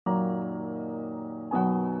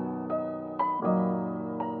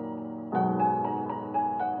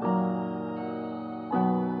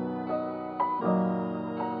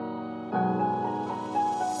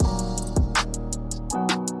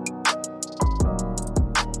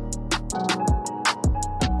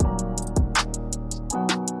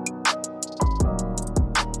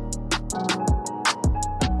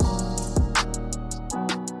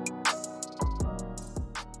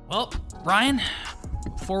Ryan,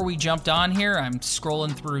 before we jumped on here, I'm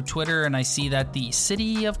scrolling through Twitter and I see that the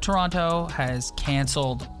city of Toronto has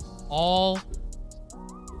canceled all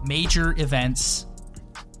major events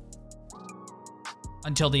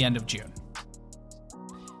until the end of June.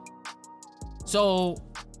 So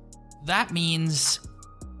that means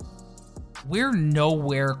we're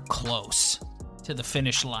nowhere close to the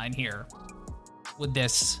finish line here with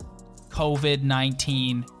this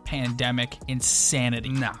COVID-19 pandemic insanity.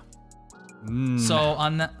 No. So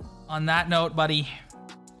on that note, buddy.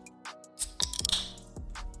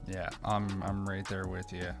 Yeah, I'm right there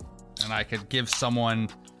with you. And I could give someone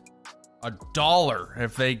 $1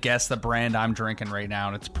 if they guess the brand I'm drinking right now,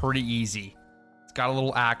 and it's pretty easy. It's got a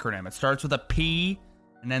little acronym. It starts with a P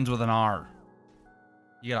and ends with an R.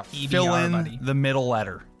 You gotta PBR, fill in buddy. the middle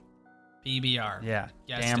letter. PBR. Yeah,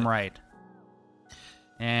 Guessed damn it. right.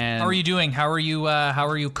 And How are you doing? How are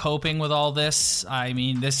you coping with all this? I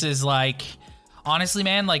mean, this is like, honestly,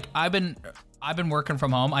 man, like I've been working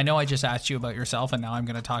from home. I know I just asked you about yourself, and now I'm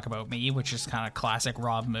going to talk about me, which is kind of classic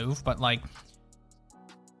Rob move. But like,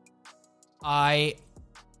 I've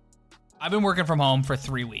been working from home for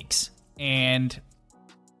 3 weeks, and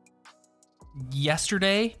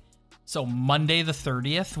yesterday, so Monday the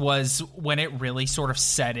 30th, was when it really sort of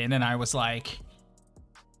set in, and I was like,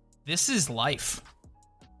 this is life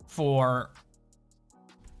for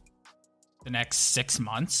the next 6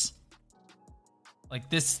 months. Like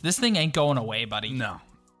this thing ain't going away, buddy. No,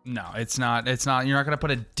 it's not. You're not going to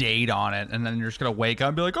put a date on it, and then you're just going to wake up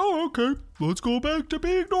and be like, oh, okay, let's go back to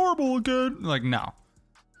being normal again. Like, no.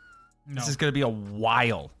 This is going to be a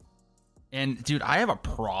while. And, dude, I have a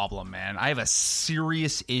problem, man. I have a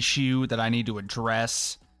serious issue that I need to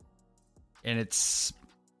address. And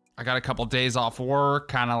I got a couple days off work,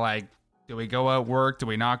 kind of like, do we go out work? Do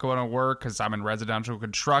we not go out work? Because I'm in residential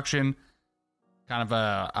construction. Kind of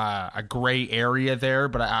a gray area there.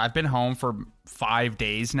 But I've been home for 5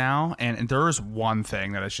 days now. And there's one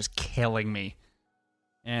thing that is just killing me.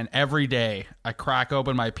 And every day, I crack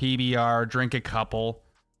open my PBR, drink a couple,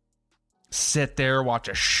 sit there, watch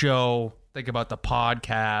a show, think about the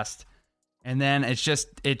podcast. And then it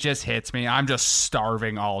just hits me. I'm just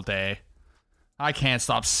starving all day. I can't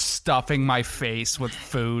stop stuffing my face with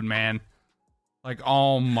food, man. Like,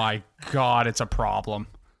 oh my God, it's a problem.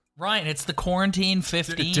 Ryan, it's the quarantine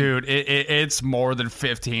 15. Dude, it's more than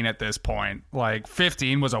 15 at this point. Like,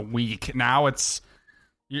 15 was a week. Now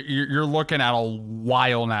you're looking at a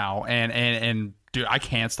while now. And dude, I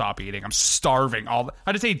can't stop eating. I'm starving.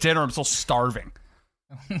 I just ate dinner. I'm still starving.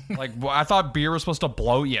 Like, I thought beer was supposed to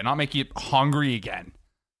bloat you, not make you hungry again.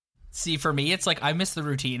 See, for me, it's like I miss the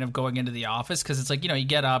routine of going into the office because it's like, you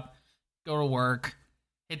get up, go to work,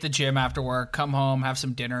 hit the gym after work, come home, have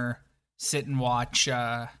some dinner, sit and watch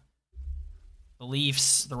the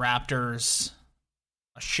Leafs, the Raptors,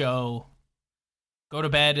 a show, go to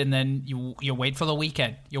bed, and then you wait for the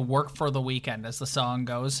weekend. You work for the weekend, as the song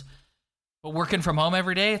goes. But working from home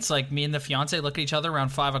every day, it's like me and the fiance look at each other around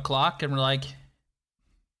 5 o'clock and we're like,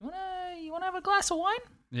 you wanna have a glass of wine?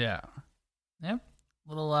 Yeah. Yeah.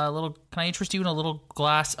 Little. Can I interest you in a little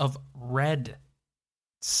glass of red?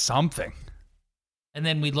 Something. And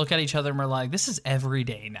then we look at each other and we're like, this is every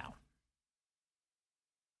day now.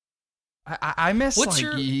 I miss,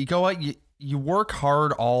 you go out, you work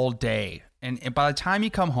hard all day. And by the time you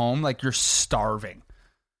come home, like, you're starving.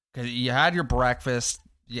 Because you had your breakfast,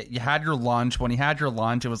 you had your lunch. When you had your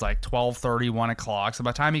lunch, it was like 12:30, 1 o'clock. So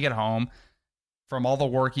by the time you get home from all the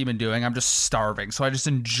work you've been doing, I'm just starving. So I just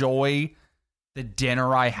enjoy the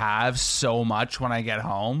dinner I have so much when I get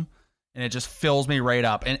home, and it just fills me right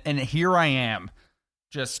up. And here I am,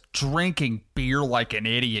 just drinking beer like an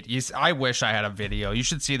idiot. I wish I had a video. You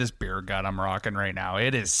should see this beer gut I'm rocking right now.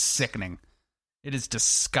 It is sickening. It is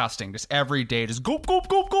disgusting. Just every day, just gulp, gulp,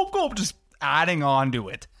 gulp, gulp, gulp, just adding on to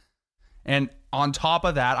it. And on top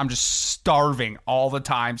of that, I'm just starving all the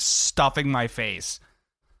time, stuffing my face.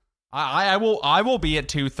 I will be at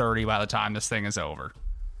 230 by the time this thing is over.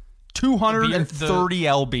 230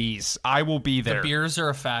 lbs. I will be there. The beers are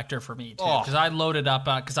a factor for me too, because I loaded up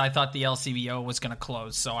because I thought the LCBO was going to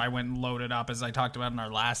close, so I went and loaded up, as I talked about in our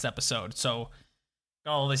last episode. So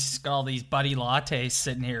got all these buddy lattes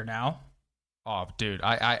sitting here now. Oh, dude,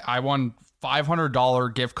 I won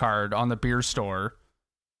 $500 gift card on the beer store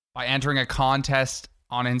by entering a contest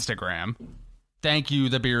on Instagram. Thank you,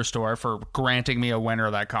 the beer store, for granting me a winner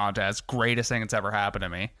of that contest. Greatest thing that's ever happened to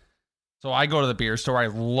me. So I go to the beer store. I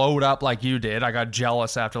load up like you did. I got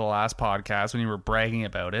jealous after the last podcast when you were bragging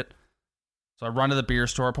about it. So I run to the beer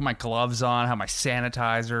store, put my gloves on, have my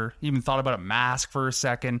sanitizer, even thought about a mask for a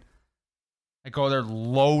second. I go there,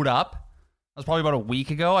 load up. was probably about a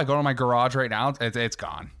week ago. I go to my garage right now. It's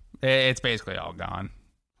gone. It's basically all gone.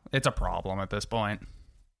 It's a problem at this point.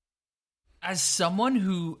 As someone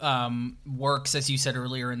who works, as you said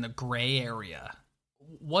earlier, in the gray area,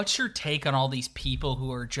 what's your take on all these people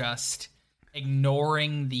who are just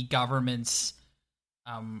ignoring the government's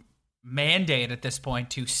mandate at this point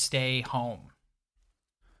to stay home?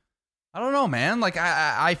 I don't know, man. Like,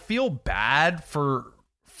 I feel bad for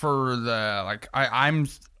the, like, I'm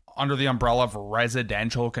under the umbrella of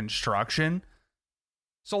residential construction.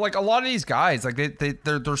 So, like, a lot of these guys, like,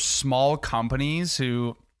 they're small companies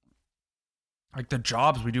who, like, the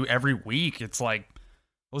jobs we do every week, it's like,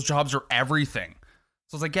 those jobs are everything.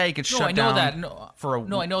 So it's like, yeah, you could shut down that. I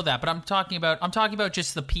know that, but I'm talking about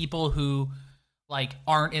just the people who, like,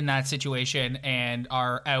 aren't in that situation and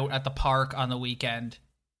are out at the park on the weekend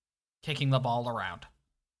kicking the ball around.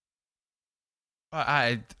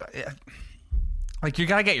 Like, you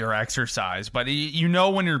gotta get your exercise, but you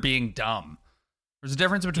know when you're being dumb. There's a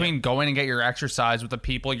difference between going and get your exercise with the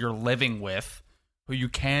people you're living with, who you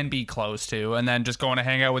can be close to, and then just going to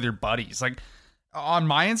hang out with your buddies. Like, on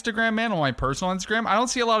my Instagram, man, on my personal Instagram, I don't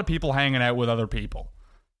see a lot of people hanging out with other people.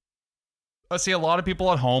 I see a lot of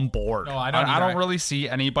people at home bored. No, I don't really see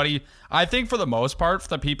anybody. I think for the most part, for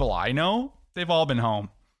the people I know, they've all been home.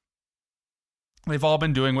 They've all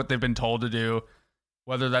been doing what they've been told to do,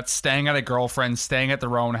 whether that's staying at a girlfriend, staying at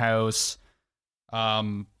their own house,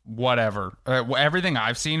 whatever. Everything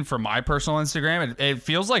I've seen from my personal Instagram, it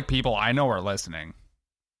feels like people I know are listening.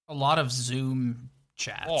 A lot of Zoom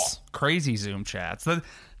chats. Oh, crazy Zoom chats.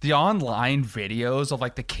 The online videos of,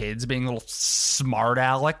 like, the kids being little smart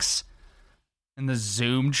Alex in the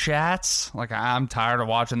Zoom chats. Like, I'm tired of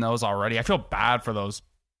watching those already. I feel bad for those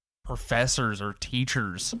professors or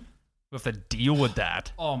teachers who have to deal with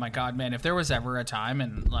that. Oh my God, man. If there was ever a time,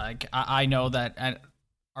 and, like, I know that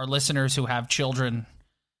our listeners who have children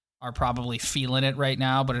are probably feeling it right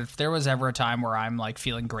now, but if there was ever a time where I'm, like,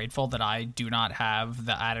 feeling grateful that I do not have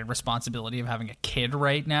the added responsibility of having a kid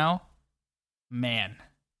right now, man.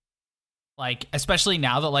 Like, especially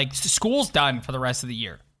now that, like, school's done for the rest of the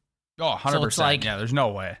year. Oh, 100%. So it's like, yeah, there's no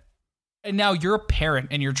way. And now you're a parent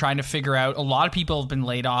and you're trying to figure out, a lot of people have been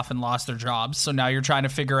laid off and lost their jobs. So now you're trying to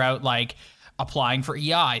figure out, like, applying for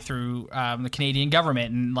EI through the Canadian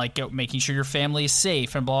government and, like, making sure your family is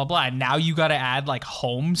safe and blah, blah, blah. And now you got to add, like,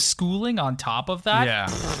 homeschooling on top of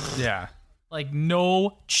that. Yeah. Like,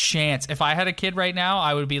 no chance. If I had a kid right now,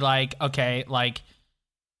 I would be like, okay, like,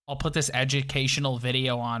 I'll put this educational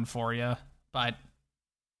video on for you, but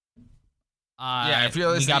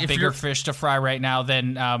we got bigger fish to fry right now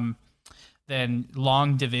than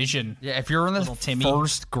long division. Yeah, if you're in the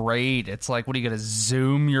first grade, it's like, what are you gonna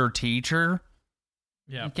Zoom your teacher?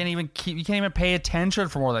 Yeah, you can't even pay attention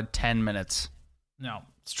for more than 10 minutes. No,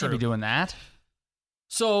 it's true. Can't be doing that.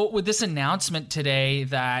 So with this announcement today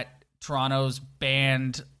that Toronto's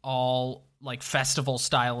banned all, like, festival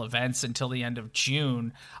style events until the end of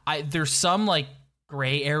June, there's some, like,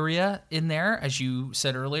 gray area in there, as you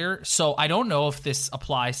said earlier. So I don't know if this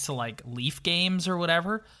applies to, like, Leaf games or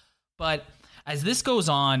whatever, but as this goes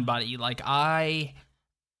on, buddy, like, I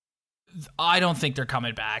don't think they're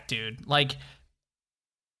coming back, dude. Like,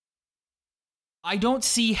 I don't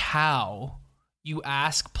see how you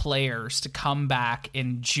ask players to come back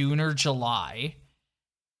in June or July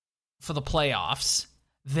for the playoffs,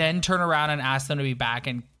 then turn around and ask them to be back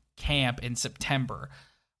in camp in September,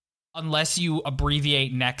 unless you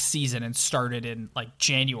abbreviate next season and start it in, like,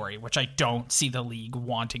 January, which I don't see the league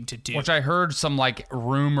wanting to do. Which I heard some, like,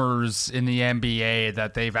 rumors in the NBA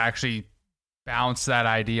that they've actually bounced that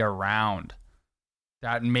idea around.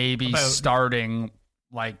 That maybe starting,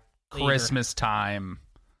 like, later. Christmas time,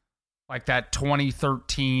 like that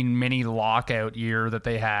 2013 mini lockout year that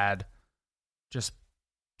they had, just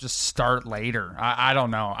start later. I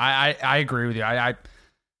don't know. I agree with you.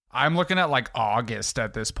 I'm looking at, like, August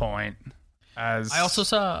at this point. As I also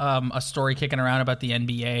saw a story kicking around about the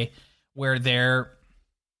NBA where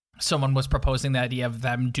someone was proposing the idea of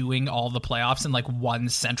them doing all the playoffs in, like, one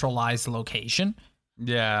centralized location.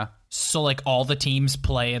 Yeah. So, like, all the teams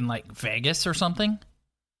play in, like, Vegas or something.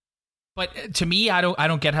 But to me, I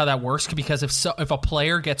don't get how that works, because if a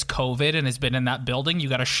player gets COVID and has been in that building, you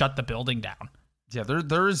got to shut the building down. Yeah,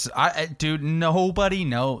 dude, nobody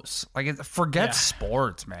knows. Like, forget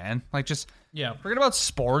sports, man. Like, just forget about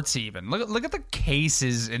sports even. Look at the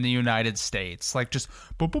cases in the United States. Like, just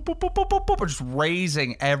boop, boop, boop, boop, boop, boop, boop, just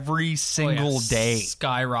raising every single day.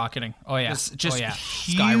 Skyrocketing. Oh, yeah. Just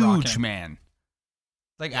huge, man.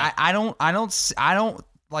 Like, I don't,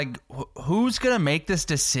 like, who's going to make this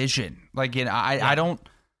decision? Like, you know, I don't,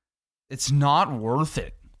 it's not worth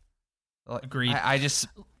it. Agreed. I just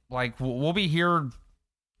like we'll be here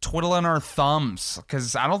twiddling our thumbs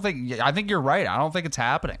because I think you're right. I don't think it's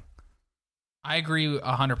happening. I agree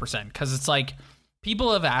 100% because it's like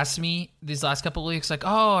people have asked me these last couple of weeks, like,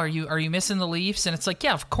 "Oh, are you missing the Leafs?" And it's like,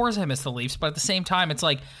 yeah, of course I miss the Leafs, but at the same time, it's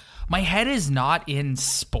like my head is not in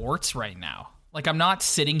sports right now. Like I'm not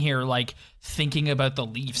sitting here like thinking about the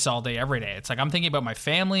Leafs all day, every day. It's like I'm thinking about my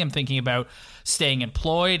family. I'm thinking about staying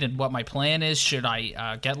employed and what my plan is. Should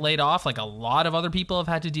I get laid off? Like a lot of other people have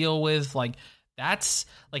had to deal with. Like that's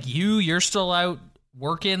like you're still out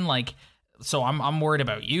working. Like so I'm worried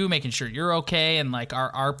about you, making sure you're okay. And like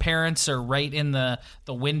our parents are right in the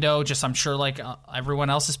window. Just I'm sure like everyone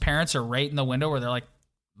else's parents are right in the window where they're like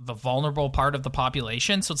the vulnerable part of the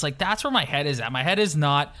population. So it's like that's where my head is at. My head is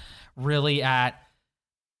not really at,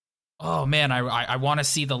 oh man, I want to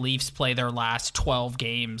see the Leafs play their last 12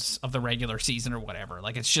 games of the regular season or whatever.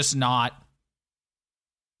 Like it's just not.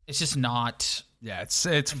 Yeah,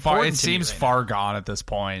 it's far. It seems far gone at this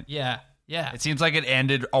point. Yeah. It seems like it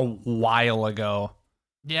ended a while ago.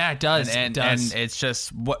 Yeah, it does. And it's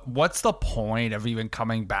just what's the point of even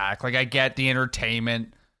coming back? Like I get the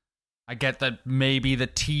entertainment, I get that maybe the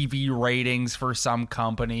TV ratings for some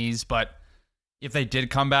companies, but if they did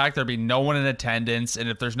come back, there'd be no one in attendance. And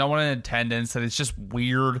if there's no one in attendance, then it's just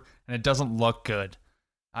weird and it doesn't look good.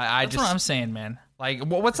 That's what I'm saying, man. Like,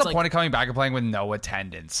 what's the point of coming back and playing with no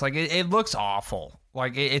attendance? Like, it looks awful.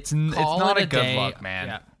 Like, it's not a good look, man.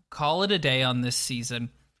 Yeah. Call it a day on this season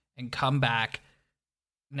and come back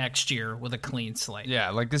next year with a clean slate. Yeah,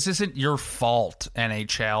 like, this isn't your fault,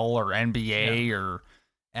 NHL or NBA or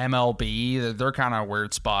MLB. They're kind of a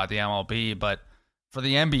weird spot, the MLB. But for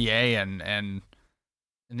the NBA and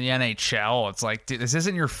in the NHL, it's like, dude, this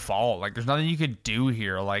isn't your fault. Like, there's nothing you could do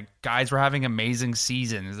here. Like, guys were having amazing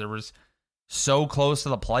seasons. There was so close to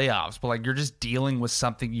the playoffs, but like, you're just dealing with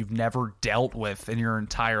something you've never dealt with in your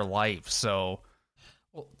entire life. So,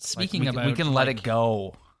 well, speaking about, we can let it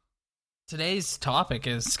go. Today's topic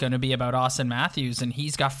is going to be about Auston Matthews, and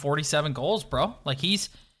he's got 47 goals, bro. Like, he's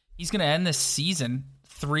going to end this season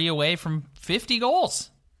 3 away from 50 goals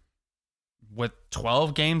with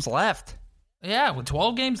 12 games left. Yeah, with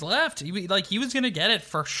 12 games left, he was going to get it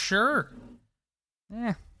for sure.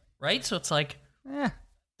 Yeah. Right? So it's like,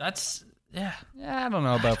 that's, yeah. I don't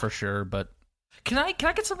know about for sure, but can I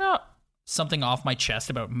get something off my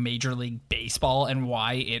chest about Major League Baseball and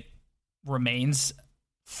why it remains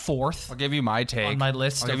fourth? I'll give you my take on my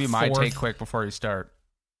list. I'll give you my take quick before you start.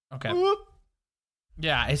 Okay.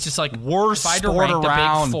 Yeah, it's just like worst sport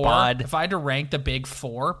around, bud. If I had to rank the big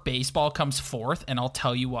four, baseball comes fourth, and I'll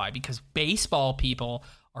tell you why. Because baseball people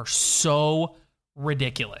are so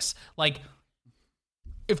ridiculous. Like,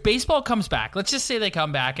 if baseball comes back, let's just say they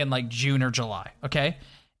come back in like June or July, okay?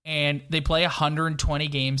 And they play a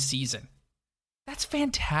 120-game season. That's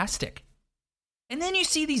fantastic. And then you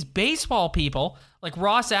see these baseball people, like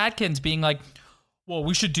Ross Atkins, being like, well,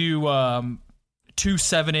 we should do 2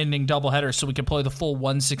 7-inning doubleheaders so we can play the full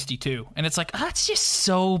 162. And it's like, that's just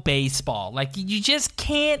so baseball. Like, you just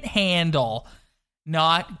can't handle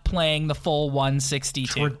not playing the full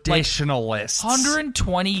 162. Traditionalists. Like,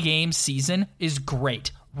 120-game season is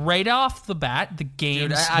great. Right off the bat, the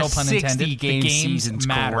games, no pun intended, the games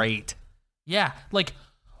matter. Great. Yeah, like,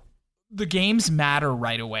 the games matter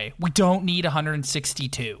right away. We don't need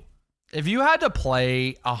 162. If you had to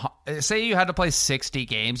play, say you had to play 60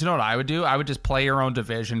 games, you know what I would do? I would just play your own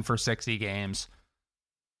division for 60 games.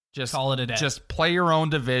 Just call it a day. Just play your own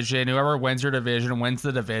division. Whoever wins your division wins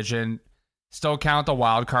the division. Still count the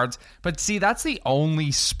wild cards. But see, that's the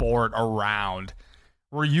only sport around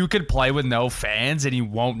where you could play with no fans and you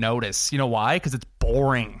won't notice. You know why? Because it's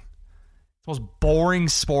boring. It's the most boring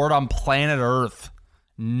sport on planet Earth.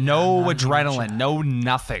 No adrenaline, no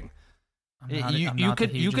nothing. You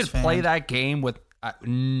could play that game with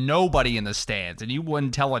nobody in the stands, and you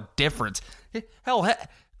wouldn't tell a difference. Hell,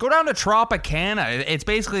 go down to Tropicana. It's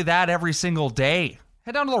basically that every single day.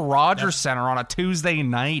 Head down to the Rogers Center on a Tuesday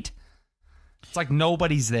night. It's like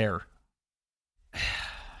nobody's there.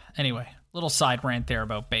 Anyway, little side rant there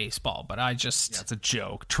about baseball, but I just... Yeah, it's a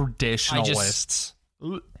joke. Traditionalists.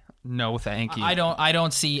 No, thank you. I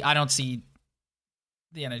don't see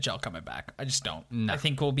the NHL coming back. I just don't. No. I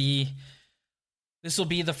think this will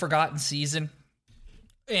be the forgotten season.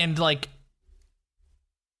 And, like,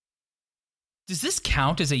 does this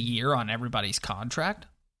count as a year on everybody's contract?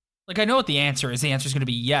 Like, I know what the answer is. The answer is going to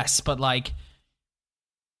be yes, but, like,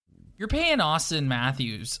 you're paying Auston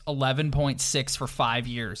Matthews $11.6 for 5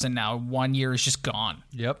 years, and now 1 year is just gone.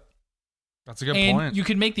 Yep. That's a good point. You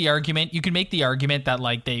can make the argument that,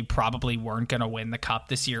 like, they probably weren't going to win the cup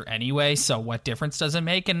this year anyway, so what difference does it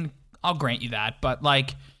make? And I'll grant you that. But,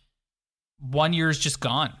 like, 1 year's just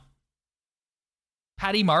gone.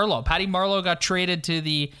 Patty Marleau got traded to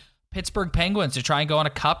the Pittsburgh Penguins to try and go on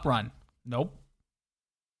a cup run. Nope.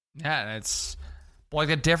 Yeah, it's like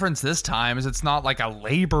the difference this time is it's not like a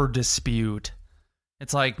labor dispute.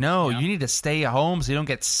 It's like, no, you need to stay at home so you don't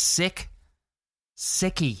get sicky.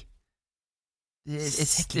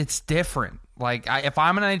 It's different. Like, if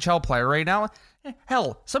I'm an NHL player right now,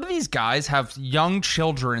 hell, some of these guys have young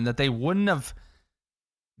children that they wouldn't have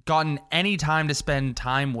gotten any time to spend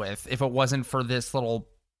time with if it wasn't for this little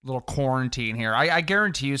quarantine here. I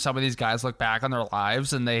guarantee you some of these guys look back on their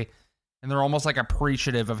lives and they're almost like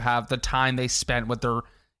appreciative of the time they spent with their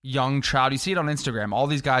young child. You see it on Instagram. All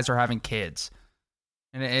these guys are having kids.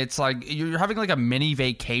 And it's like you're having like a mini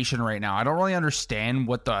vacation right now. I don't really understand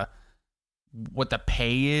what the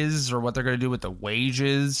pay is or what they're going to do with the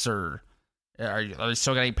wages, or are they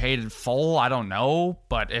still getting paid in full? I don't know.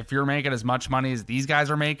 But if you're making as much money as these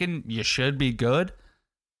guys are making, you should be good.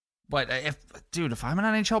 But if I'm an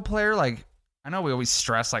NHL player, like, I know we always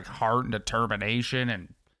stress like heart and determination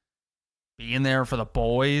and being there for the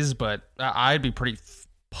boys, but I'd be pretty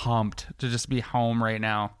pumped to just be home right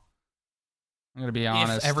now. I'm going to be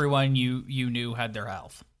honest. If everyone you knew had their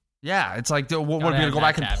health. Yeah, it's like, what, we're going to go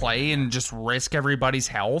back and play and just risk everybody's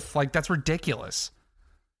health? Like, that's ridiculous.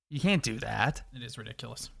 You can't do that. It is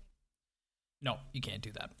ridiculous. No, you can't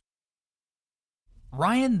do that.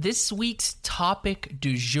 Ryan, this week's topic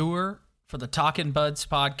du jour for the Talkin' Buds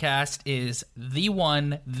podcast is the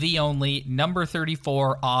one, the only, number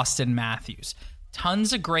 34, Auston Matthews.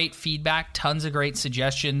 Tons of great feedback, tons of great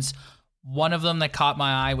suggestions. One of them that caught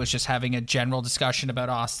my eye was just having a general discussion about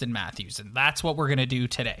Auston Matthews, and that's what we're going to do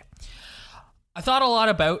today. I thought a lot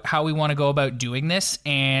about how we want to go about doing this,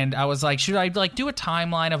 and I was like, should I like do a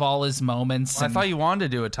timeline of all his moments? Well, I thought you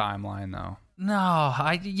wanted to do a timeline, though. No,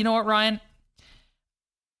 you know what, Ryan?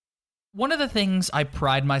 One of the things I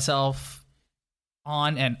pride myself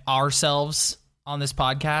on and ourselves on this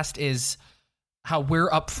podcast is how we're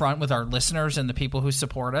upfront with our listeners and the people who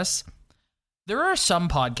support us. There are some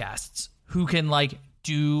podcasts who can like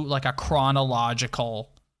do like a chronological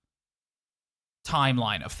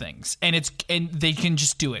timeline of things, and they can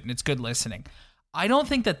just do it, and it's good listening. I don't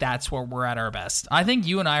think that that's where we're at our best. I think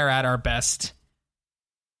you and I are at our best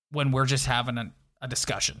when we're just having a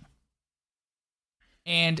discussion.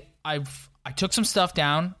 And I took some stuff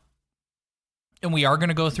down, and we are going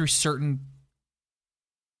to go through certain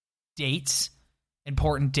dates,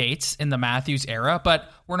 important dates in the Matthews era,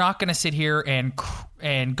 but we're not going to sit here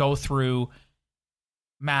and go through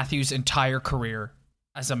Matthews' entire career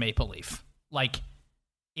as a Maple Leaf, like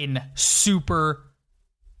in super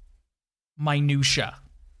minutia.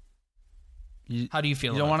 How do you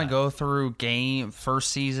feel? You don't want to go through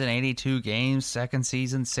first season 82 games, second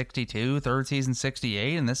season 62, third season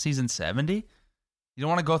 68, and this season 70. You don't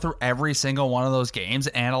want to go through every single one of those games,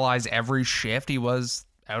 analyze every shift he was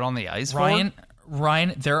out on the ice. Ryan,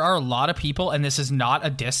 there are a lot of people, and this is not a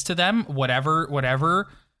diss to them. Whatever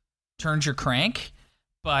turns your crank,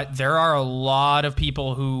 but there are a lot of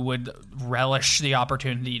people who would relish the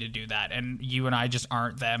opportunity to do that, and you and I just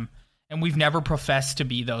aren't them. And we've never professed to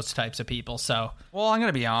be those types of people. So, well, I'm going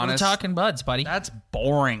to be honest. We're talking buds, buddy. That's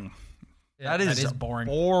boring. Yeah, that is boring.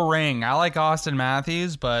 Boring. I like Auston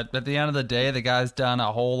Matthews, but at the end of the day, the guy's done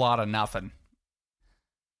a whole lot of nothing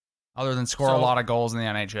other than score a lot of goals in the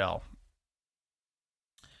NHL.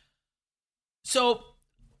 So,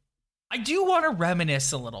 I do want to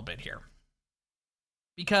reminisce a little bit here,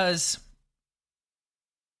 because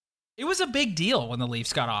it was a big deal when the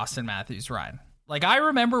Leafs got Auston Matthews, Ryan. Like, I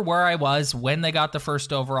remember where I was when they got the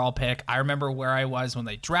first overall pick. I remember where I was when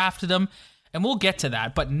they drafted him, and we'll get to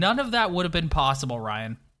that. But none of that would have been possible,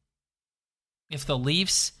 Ryan, if the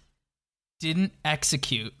Leafs didn't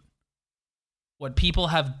execute what people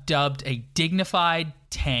have dubbed a dignified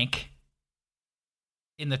tank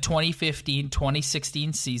in the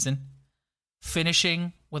 2015-2016 season,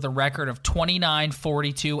 finishing with a record of 29,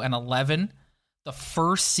 42, and 11. The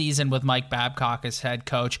first season with Mike Babcock as head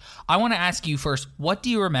coach. I want to ask you first, what do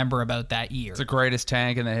you remember about that year? It's the greatest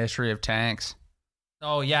tank in the history of tanks.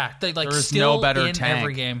 Oh, yeah. There's still no better in tank.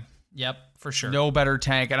 Every game. Yep, for sure. No better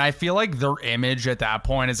tank. And I feel like their image at that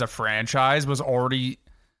point as a franchise was already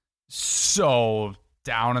so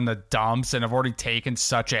down in the dumps and have already taken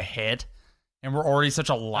such a hit. And we're already such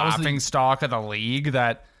a laughing stock of the league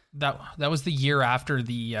that... That was the year after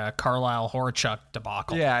the Carlisle Horachuk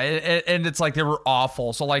debacle. Yeah, and it's like they were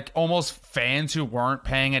awful. So like almost fans who weren't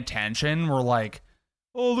paying attention were like,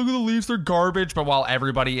 oh, look at the Leafs, they're garbage. But while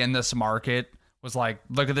everybody in this market was like,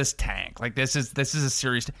 look at this tank. Like, this is a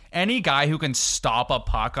serious. Any guy who can stop a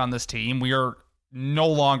puck on this team, we are no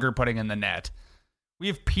longer putting in the net. We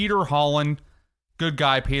have Peter Holland, good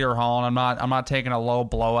guy Peter Holland. I'm not taking a low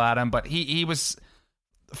blow at him, but he was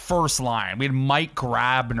first line. We had Mike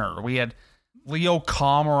Grabner. We had Leo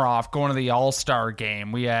Komarov going to the All-Star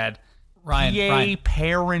game. We had Ryan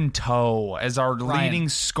Parenteau as our leading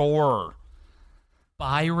scorer.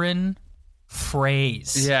 Byron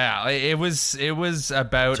Phrase. Yeah, it was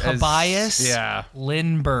about Tobias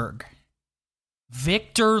Lindbergh.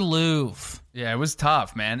 Victor Louvre. Yeah, it was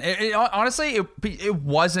tough, man. Honestly, it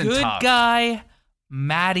wasn't good tough. Good guy,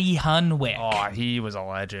 Matty Hunwick. Oh, he was a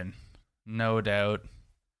legend. No doubt.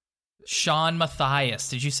 Sean Matthias.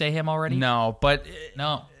 Did you say him already? No, but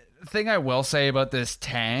no. The thing I will say about this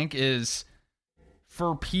tank is,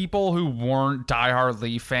 for people who weren't diehard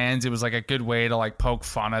Leaf fans, it was like a good way to like poke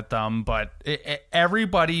fun at them. But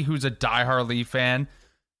everybody who's a diehard Leaf fan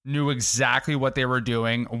knew exactly what they were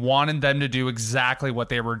doing, wanted them to do exactly what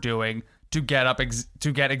they were doing to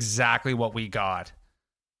get exactly what we got.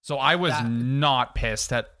 So I was not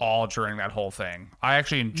pissed at all during that whole thing. I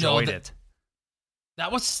actually enjoyed it.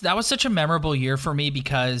 That was such a memorable year for me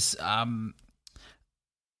because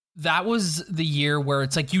that was the year where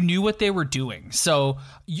it's like you knew what they were doing. So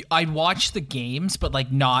I'd watch the games, but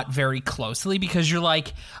like not very closely because you're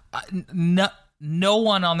like, no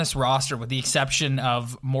one on this roster, with the exception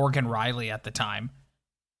of Morgan Riley at the time,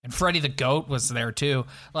 and Freddie the Goat was there too,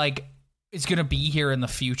 like, is going to be here in the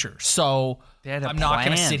future. So I'm not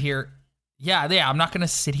going to sit here. Yeah, I'm not going to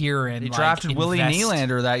sit here and they drafted Willie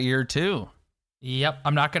Nylander that year too. Yep,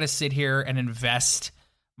 I'm not going to sit here and invest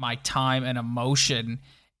my time and emotion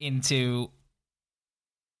into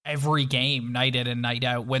every game night in and night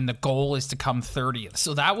out when the goal is to come 30th.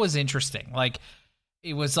 So that was interesting. Like,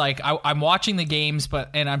 it was like I'm watching the games,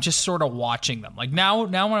 and I'm just sort of watching them. Like now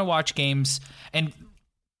when I watch games, and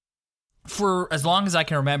for as long as I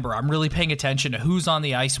can remember, I'm really paying attention to who's on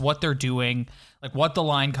the ice, what they're doing, like what the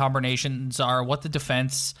line combinations are, what the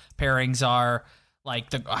defense pairings are, like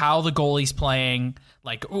how the goalie's playing,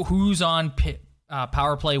 like who's on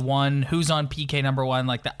power play 1, who's on PK number 1.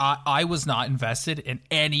 Like I was not invested in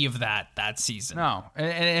any of that season. No,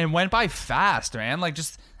 and it went by fast, man. Like,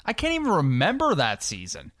 just I can't even remember that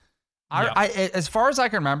season. I as far as I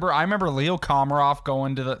can remember, I remember Leo Komarov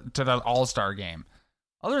going to the All-Star game.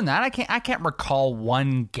 Other than that, I can't recall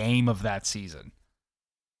one game of that season.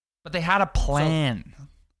 But they had a plan. So,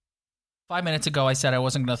 5 minutes ago, I said I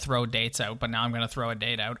wasn't going to throw dates out, but now I'm going to throw a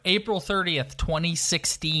date out. April 30th,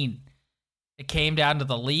 2016. It came down to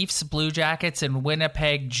the Leafs, Blue Jackets, and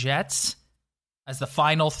Winnipeg Jets as the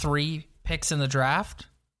final 3 picks in the draft,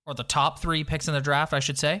 or the top 3 picks in the draft, I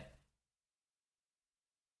should say.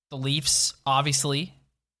 The Leafs, obviously,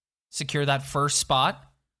 secure that first spot.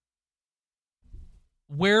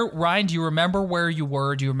 Ryan, do you remember where you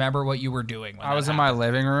were? Do you remember what you were doing? I was in my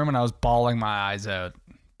living room and I was bawling my eyes out,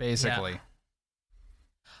 basically. Yeah.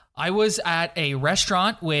 I was at a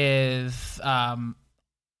restaurant with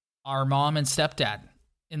our mom and stepdad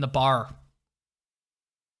in the bar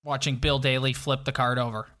watching Bill Daly flip the card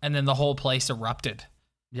over, and then the whole place erupted.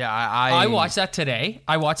 Yeah, I watched that today.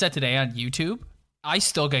 I watched that today on YouTube. I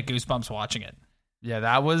still get goosebumps watching it. Yeah,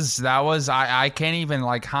 that was I can't even,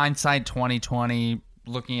 like, hindsight 2020,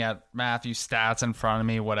 looking at Matthew's stats in front of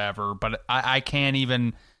me, whatever, but I can't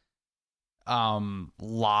even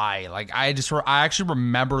lie. Like, I actually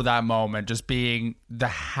remember that moment just being the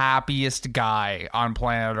happiest guy on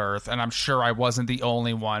planet Earth, and I'm sure I wasn't the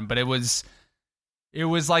only one, but it was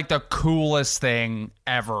like the coolest thing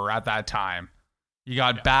ever at that time. You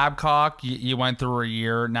got Babcock, you went through a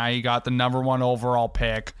year, now you got the number 1 overall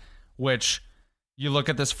pick, which you look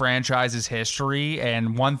at this franchise's history,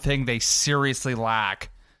 and one thing they seriously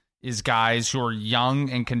lack is guys who are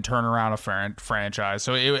young and can turn around a franchise.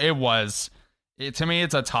 So to me,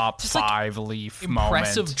 it's a top 5 Leaf moment.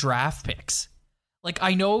 Impressive draft picks. Like,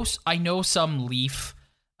 I know some Leaf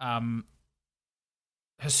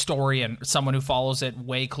historian, someone who follows it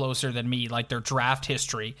way closer than me, like their draft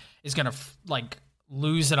history is going to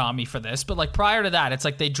lose it on me for this. But like prior to that, it's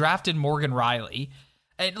like they drafted Morgan Riley.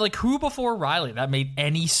 And like, who before Riley that made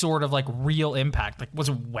any sort of like real impact? Like, was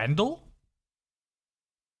it Wendell?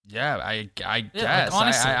 Yeah, I guess. Like,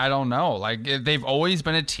 honestly, I don't know. Like, they've always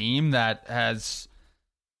been a team that has.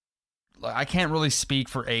 I can't really speak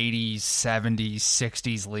for 80s, 70s,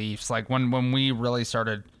 60s Leafs. Like, when we really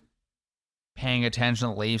started paying attention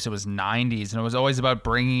to the Leafs, it was 90s, and it was always about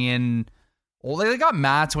bringing in. Well, they got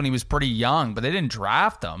Mats when he was pretty young, but they didn't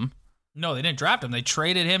draft him. No, they didn't draft him. They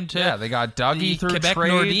traded him to they got Dougie through Quebec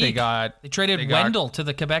trade. Nordique. They traded Wendell to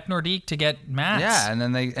the Quebec Nordique to get Mats. Yeah, and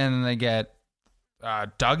then they get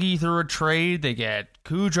Dougie through a trade. They get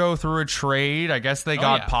Cujo through a trade. I guess they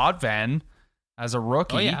got Potvin as a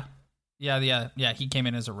rookie. Oh, yeah. Yeah, he came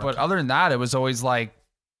in as a rookie. But other than that, it was always like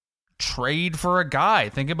trade for a guy.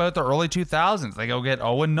 Think about the early 2000s. They go get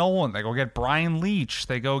Owen Nolan. They go get Brian Leach.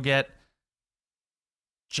 They go get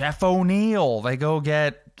Jeff O'Neill. They go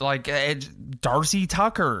get Darcy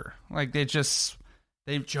Tucker. Like Joe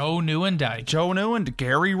Newendike,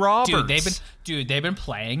 Gary Roberts.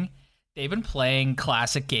 They've been playing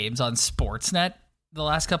classic games on Sportsnet the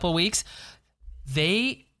last couple of weeks.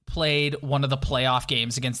 They played one of the playoff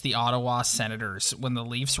games against the Ottawa Senators when the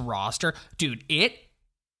Leafs roster. Dude, it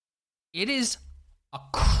is a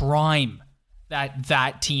crime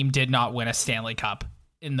that team did not win a Stanley Cup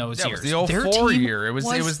in those years. It was the 04 year. It was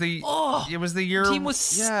the year. Team was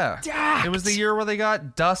stacked. It was the year where they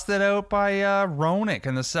got dusted out by Roenick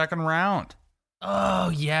in the second round. Oh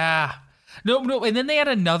yeah. No, and then they had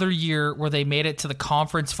another year where they made it to the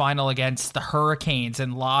conference final against the Hurricanes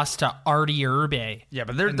and lost to Artie Urbe. Yeah,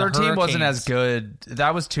 but their team wasn't as good.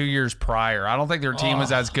 That was 2 years prior. I don't think their team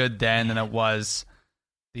was as good then than it was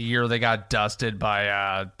the year they got dusted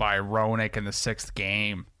by Roenick in the sixth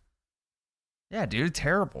game. Yeah, dude,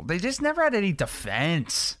 terrible. They just never had any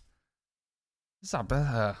defense. It's not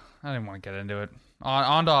bad. I didn't want to get into it.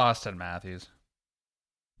 On to Auston Matthews.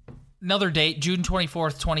 Another date, June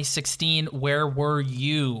 24th, 2016. Where were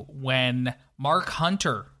you when Mark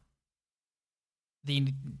Hunter,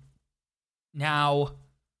 the now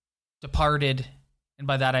departed, and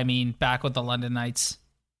by that I mean back with the London Knights,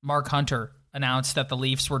 Mark Hunter announced that the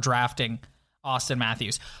Leafs were drafting Auston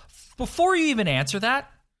Matthews? Before you even answer that,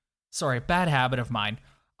 sorry, bad habit of mine.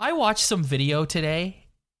 I watched some video today,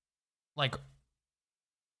 like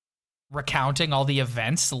recounting all the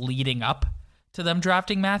events leading up to them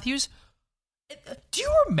drafting Matthews. Do you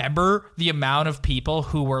remember the amount of people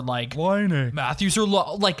who were like, Line Matthews are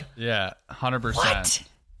like, yeah, 100%.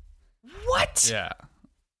 What? Yeah.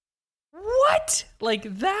 What?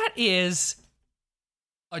 Like, that is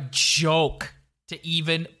a joke to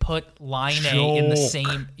even put Line A in the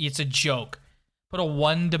same. It's a joke. Put a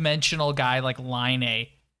one-dimensional guy like Line A.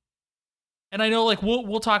 And I know, like,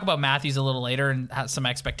 we'll talk about Matthews a little later and have some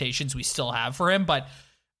expectations we still have for him, but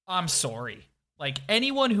I'm sorry. Like,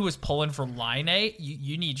 anyone who is pulling for Line A,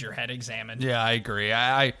 you need your head examined. Yeah, I agree.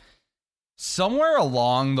 I somewhere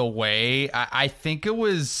along the way, I think it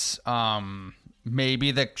was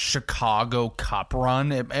maybe the Chicago Cup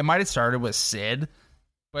run. It might have started with Sid,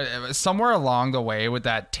 but it was somewhere along the way with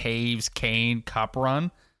that Taves-Kane Cup run,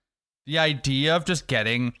 the idea of just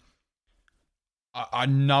getting a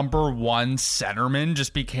number one centerman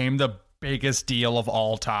just became the biggest deal of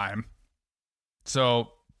all time. So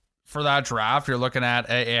for that draft, you're looking at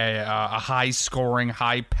a high-scoring,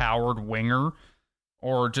 high-powered winger,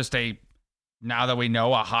 or just now that we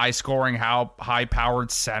know, a high-scoring,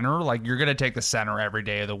 high-powered center. Like, you're going to take the center every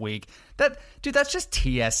day of the week. That's just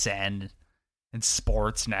TSN and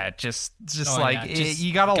Sportsnet.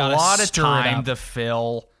 You got a lot of time to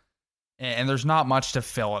fill, and there's not much to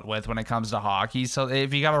fill it with when it comes to hockey. So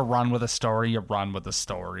if you got to run with a story, you run with a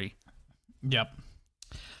story. Yep.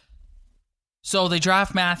 So they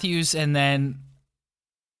draft Matthews, and then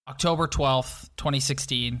October 12th,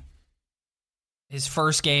 2016, his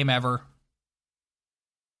first game ever.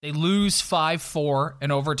 They lose 5-4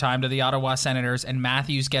 in overtime to the Ottawa Senators, and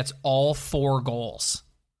Matthews gets all 4 goals.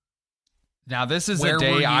 Now, this is a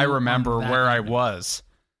day I remember where I was.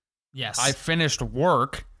 Yes. I finished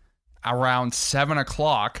work around 7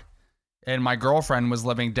 o'clock, and my girlfriend was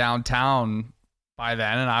living downtown by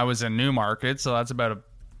then, and I was in Newmarket, so that's about a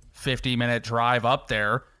 50-minute drive up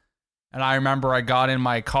there. And I remember I got in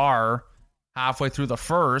my car halfway through the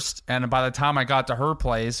first, and by the time I got to her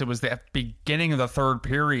place, it was the beginning of the third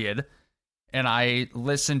period, and I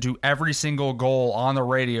listened to every single goal on the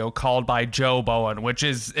radio called by Joe Bowen, which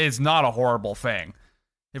is not a horrible thing.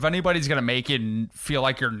 If anybody's going to make you feel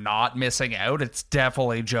like you're not missing out, it's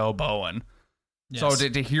definitely Joe Bowen. Yes. So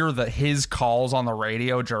to hear his calls on the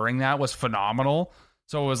radio during that was phenomenal.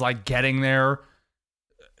 So it was like getting there,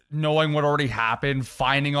 knowing what already happened,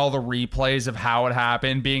 finding all the replays of how it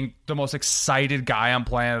happened, being the most excited guy on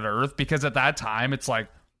planet Earth, because at that time, it's like,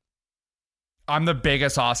 I'm the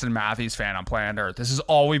biggest Auston Matthews fan on planet Earth. This is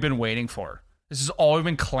all we've been waiting for. This is all we've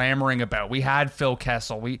been clamoring about. We had Phil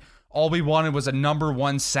Kessel. All we wanted was a number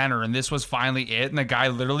one center, and this was finally it. And the guy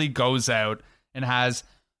literally goes out and has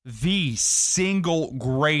the single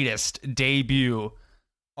greatest debut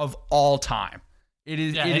of all time. It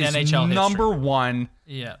is NHL number history. one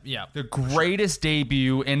Yeah. The greatest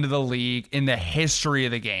debut into the league in the history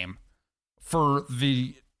of the game for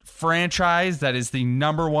the franchise that is the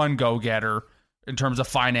number one go-getter in terms of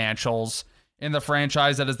financials, in the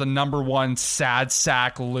franchise that is the number one sad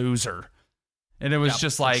sack loser. And it was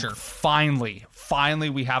just like, finally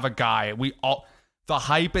we have a guy. The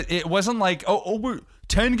hype, it wasn't like, we're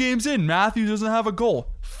 10 games in, Matthews doesn't have a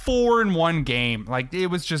goal. 4 in one game. Like,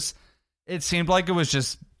 it seemed like it was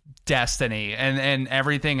just destiny, and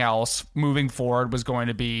everything else moving forward was going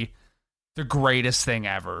to be the greatest thing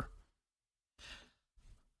ever.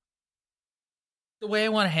 The way I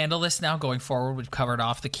want to handle this now going forward, we've covered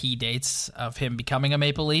off the key dates of him becoming a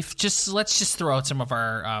Maple Leaf. Let's just throw out some of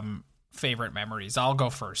our favorite memories. I'll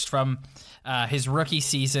go first. From his rookie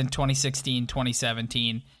season,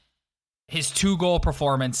 2016-2017, his 2-goal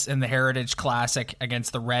performance in the Heritage Classic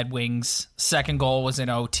against the Red Wings. Second goal was in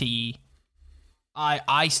OT.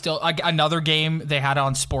 I still, another game they had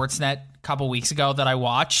on Sportsnet a couple weeks ago that I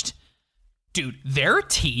watched. Dude, their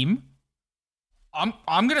team, I'm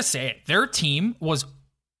going to say it. Their team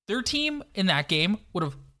in that game would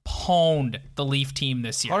have pwned the Leaf team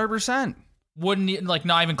this year. 100%. Wouldn't, like,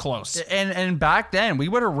 not even close. And back then, we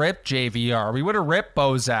would have ripped JVR. We would have ripped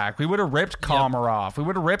Bozak. We would have ripped Komarov. Yep. We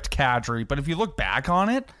would have ripped Kadri. But if you look back on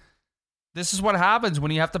it, this is what happens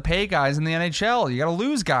when you have to pay guys in the NHL. You got to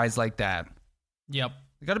lose guys like that. Yep.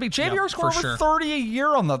 You got to be JVR scoring over 30 a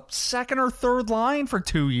year on the second or third line for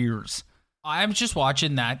 2 years. I'm just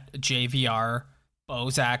watching that JVR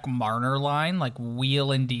Bozak Marner line, like,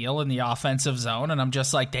 wheel and deal in the offensive zone, and I'm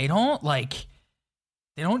just like, they don't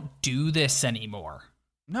do this anymore.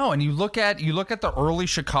 No, and you look at the early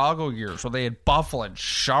Chicago years where they had Bufflin,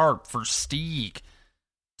 Sharp, Versteeg,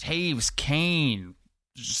 Taves, Kane,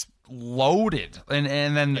 just loaded, and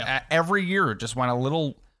then every year it just went a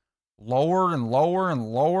little lower and lower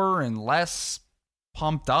and lower and less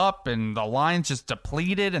pumped up, and the line's just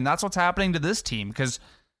depleted, and that's what's happening to this team. Because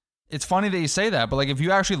it's funny that you say that, but like, if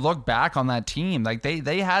you actually look back on that team, like,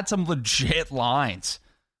 they had some legit lines,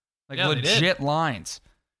 legit lines.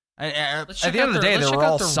 At the end of the day, they were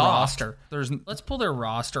all soft. Let's pull their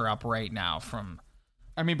roster up right now from.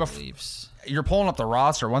 I mean, you're pulling up the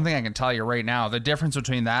roster. One thing I can tell you right now, the difference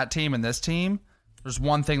between that team and this team, there's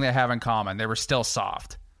one thing they have in common. They were still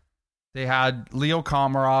soft. They had Leo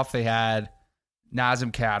Komarov. They had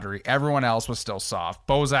Nazem Kadri. Everyone else was still soft.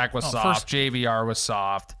 Bozak was soft. JVR was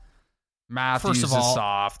soft. Matthews is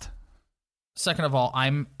soft. Second of all,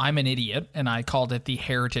 I'm an idiot, and I called it the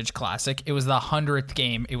Heritage Classic. It was the 100th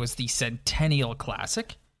game. It was the Centennial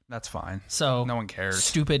Classic. That's fine. So no one cares.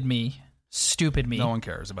 Stupid me. No one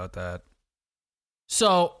cares about that.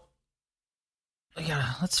 So,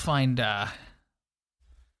 let's find. Let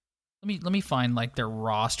me find, like, their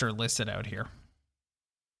roster listed out here.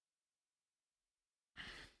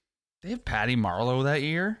 They have Patty Marleau that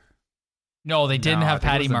year? No, they didn't have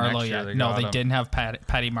Patty Marleau yet. No, they didn't have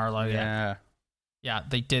Patty Marleau yet. Yeah. Yeah,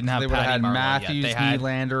 they didn't have Patty Marleau yet. Matthews,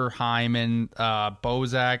 Nylander, Hyman,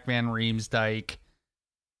 Bozak, Van Riemsdyk,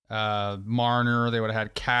 Marner. They would have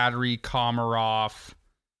had Kadri, Komarov,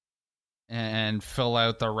 and fill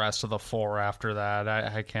out the rest of the 4 after that.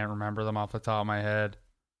 I can't remember them off the top of my head.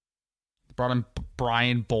 They brought in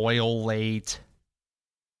Brian Boyle late.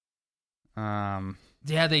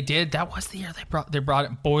 Yeah, they did. That was the year they brought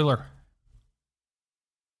in Boiler.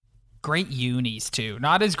 Great unis, too.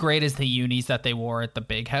 Not as great as the unis that they wore at the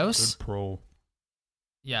Big House. Good pro.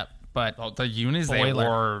 Yeah, but the unis Boiler. They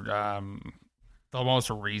wore, the most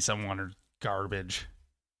recent one are garbage.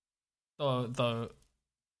 The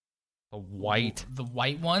white. The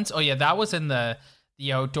white ones? Oh, yeah, that was in the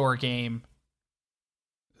outdoor game.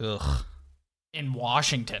 Ugh. In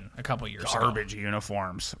Washington a couple years ago. Garbage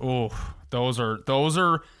uniforms. Oh, those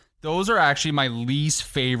are actually my least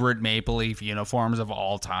favorite Maple Leaf uniforms of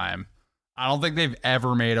all time. I don't think they've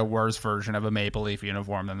ever made a worse version of a Maple Leaf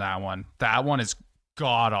uniform than that one. That one is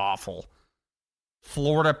god awful.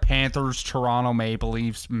 Florida Panthers, Toronto Maple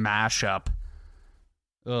Leafs mashup.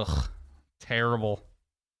 Ugh. Terrible.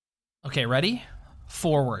 Okay, ready?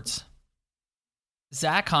 Forwards.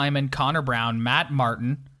 Zach Hyman, Connor Brown, Matt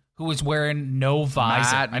Martin, who was wearing no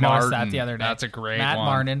visor. I noticed that the other day. That's a great Matt one.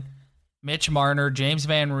 Martin, Mitch Marner, James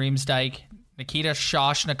Van Riemsdyk, Nikita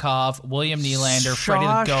Shoshnikov, William Nylander, Freddie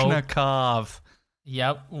the Goat. Shoshnikov.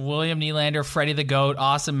 Yep. William Nylander, Freddie the Goat,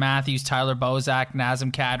 Auston Matthews, Tyler Bozak,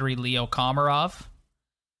 Nazem Kadri, Leo Komarov.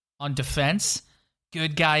 On defense,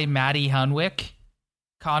 good guy Matty Hunwick,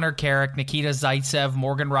 Connor Carrick, Nikita Zaitsev,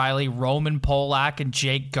 Morgan Riley, Roman Polak, and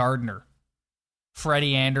Jake Gardner.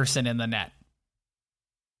 Freddie Anderson in the net.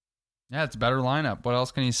 Yeah, it's a better lineup. What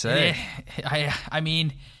else can you say? I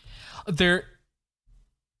mean, they're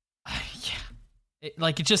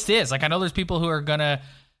It just is. Like, I know there's people who are gonna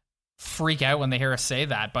freak out when they hear us say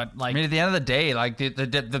that, but like, I mean, at the end of the day, like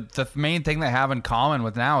the main thing they have in common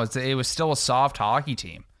with now is that it was still a soft hockey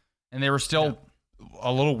team, and they were still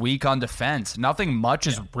a little weak on defense. Nothing much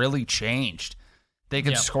has really changed. They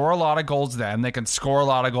could score a lot of goals then. They can score a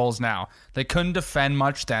lot of goals now. They couldn't defend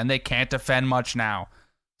much then. They can't defend much now.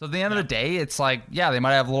 So at the end of the day, it's like, yeah, they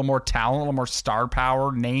might have a little more talent, a little more star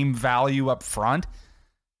power, name value up front.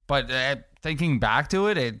 But thinking back to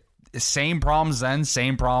it, same problems then,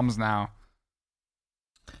 same problems now.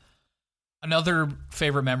 Another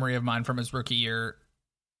favorite memory of mine from his rookie year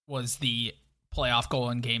was the playoff goal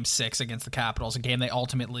in Game 6 against the Capitals, a game they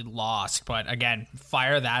ultimately lost. But again,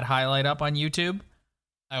 fire that highlight up on YouTube.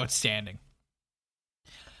 Outstanding.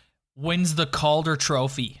 Wins the Calder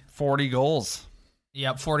Trophy. 40 goals.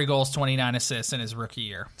 Yep, 40 goals, 29 assists in his rookie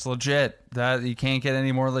year. It's legit. That you can't get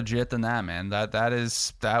any more legit than that, man. That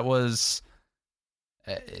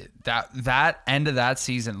end of that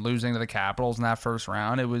season, losing to the Capitals in that first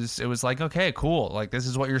round, it was like, okay, cool. Like, this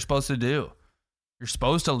is what you're supposed to do. You're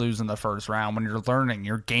supposed to lose in the first round when you're learning,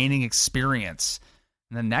 you're gaining experience.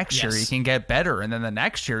 And the next year you can get better, and then the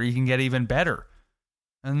next year you can get even better.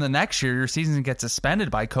 And the next year, your season gets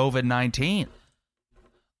suspended by COVID-19.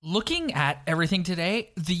 Looking at everything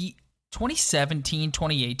today, the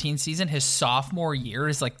 2017-2018 season, his sophomore year,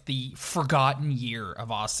 is like the forgotten year of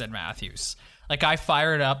Auston Matthews. Like, I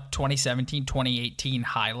fired up 2017-2018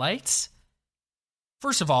 highlights.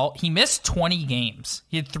 First of all, he missed 20 games.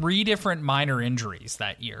 He had 3 different minor injuries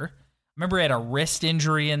that year. Remember, he had a wrist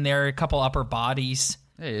injury in there, a couple upper bodies.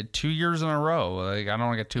 Hey, 2 years in a row. Like, I don't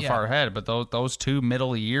want to get too far ahead, but those 2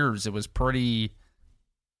 middle years, it was pretty.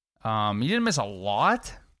 He didn't miss a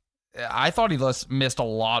lot. I thought he missed a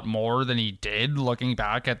lot more than he did, looking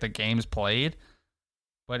back at the games played.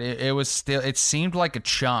 But it was still. It seemed like a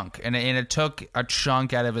chunk, and it took a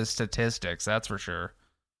chunk out of his statistics. That's for sure.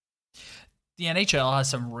 The NHL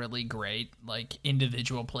has some really great like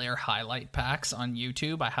individual player highlight packs on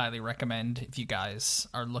YouTube. I highly recommend if you guys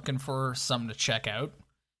are looking for something to check out.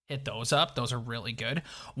 Hit those up. Those are really good.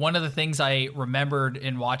 One of the things I remembered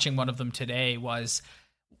in watching one of them today was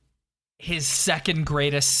his second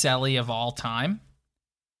greatest celly of all time.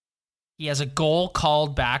 He has a goal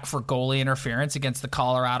called back for goalie interference against the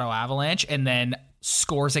Colorado Avalanche, and then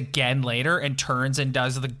scores again later and turns and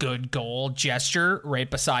does the good goal gesture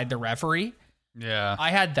right beside the referee. Yeah. I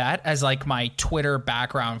had that as like my Twitter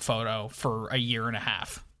background photo for a year and a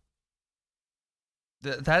half.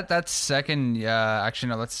 That second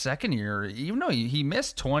year, even though he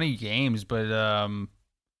missed 20 games, but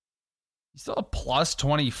he's still a plus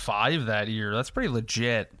 25 that year. That's pretty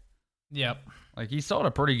legit. Yep. Like, he still had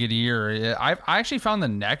a pretty good year. I actually found the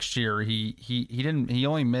next year he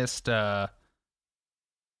only missed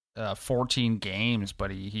 14 games, but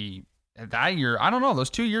he that year, I don't know, those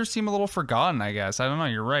 2 years seem a little forgotten, I guess. I don't know,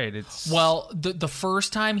 you're right. Well, the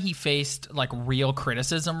first time he faced like real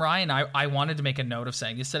criticism, Ryan, I wanted to make a note of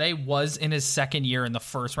saying this today, was in his second year in the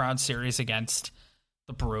first round series against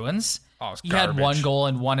the Bruins. Oh, he had 1 goal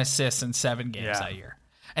and 1 assist in 7 games that year.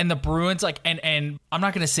 And the Bruins, like, and I'm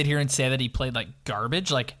not going to sit here and say that he played like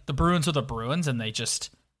garbage. Like, the Bruins are the Bruins, and they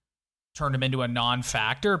just turned him into a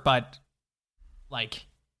non-factor. But like,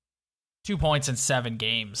 2 points in 7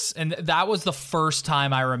 games. And that was the first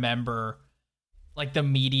time I remember like the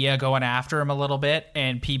media going after him a little bit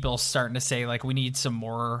and people starting to say like, we need some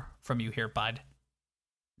more from you here, bud.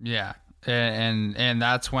 Yeah. And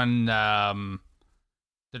that's when the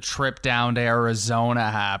trip down to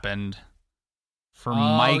Arizona happened for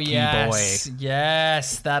Mikey boy.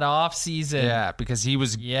 Yes, that off season. Yeah, because he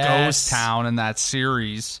was ghost town in that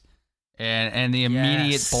series. And the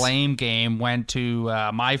immediate blame game went to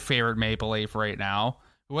my favorite Maple Leaf right now,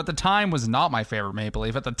 who at the time was not my favorite Maple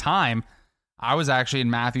Leaf. At the time, I was actually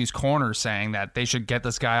in Matthews' corner saying that they should get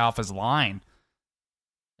this guy off his line.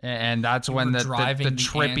 And that's when the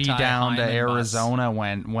trippy down to Arizona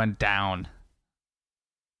went down.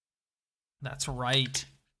 That's right.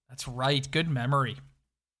 That's right. Good memory.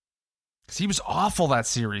 Because he was awful that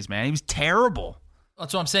series, man. He was terrible.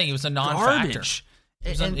 That's what I'm saying. He was a non-factor. Garbage.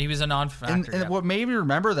 He was a non-factor. And what made me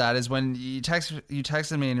remember that is when you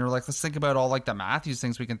texted me and you were like, let's think about all like the Matthews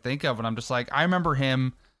things we can think of. And I'm just like, I remember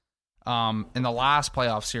him in the last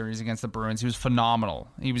playoff series against the Bruins. He was phenomenal.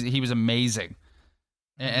 He was amazing.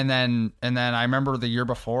 And then I remember the year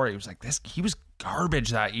before, he was like he was garbage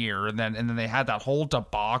that year. And then they had that whole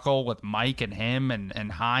debacle with Mike and him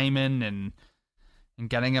and Hyman and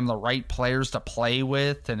getting him the right players to play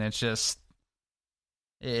with. And it's just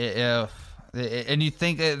and you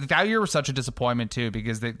think that year was such a disappointment too,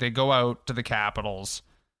 because they go out to the Capitals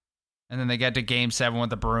And then they get to Game 7 with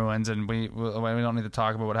the Bruins, and we don't need to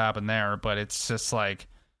talk about what happened there, but it's just like,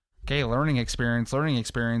 okay, learning experience,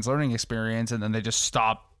 and then they just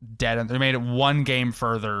stop dead. And they made it one game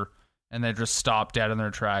further, and they just stop dead in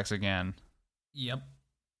their tracks again. Yep.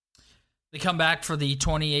 They come back for the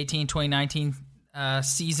 2018-2019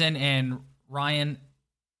 season, and Ryan,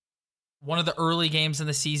 one of the early games in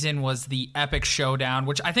the season was the epic showdown,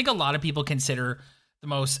 which I think a lot of people consider the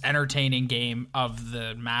most entertaining game of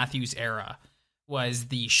the Matthews era, was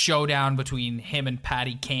the showdown between him and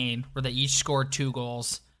Patty Kane, where they each scored 2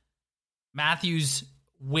 goals. Matthews,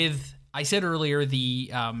 I said earlier,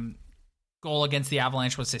 the goal against the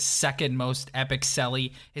Avalanche was his second most epic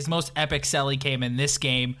celly. His most epic celly came in this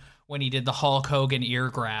game when he did the Hulk Hogan ear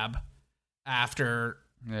grab after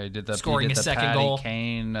he did the second Patty goal.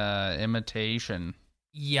 Kane imitation.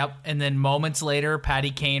 Yep, and then moments later,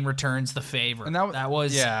 Patty Kane returns the favor. And that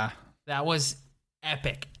was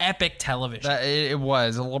epic television. It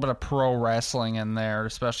was a little bit of pro wrestling in there,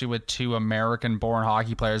 especially with 2 American-born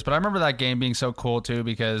hockey players. But I remember that game being so cool too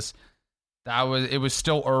because it was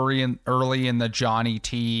still early in the Johnny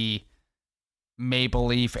T Maple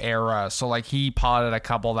Leaf era. So like he potted a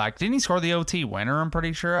couple didn't he score the OT winner? I'm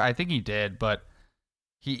pretty sure. I think he did, but.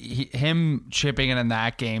 Him chipping in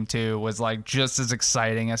that game too was like just as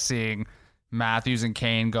exciting as seeing Matthews and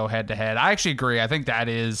Kane go head to head. I actually agree. I think that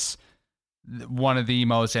is one of the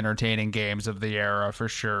most entertaining games of the era for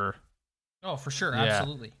sure. Oh, for sure. Yeah.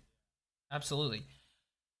 Absolutely.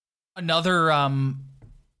 Another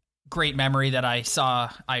great memory that I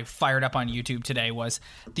fired up on YouTube today was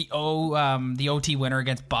the OT winner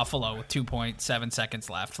against Buffalo with 2.7 seconds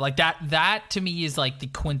left. Like that to me is like the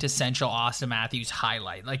quintessential Auston Matthews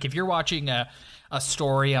highlight. Like if you're watching a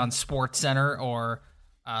story on SportsCenter or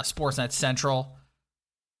Sportsnet Central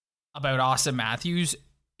about Auston Matthews,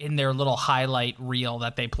 in their little highlight reel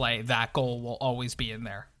that they play, that goal will always be in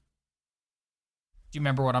there. Do you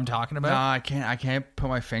remember what I'm talking about? No, I can't put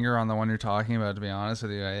my finger on the one you're talking about, to be honest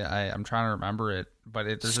with you. I'm trying to remember it, but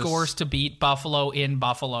there's scores to beat Buffalo in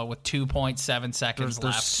Buffalo with 2.7 seconds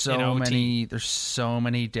left. There's so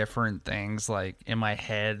many different things like in my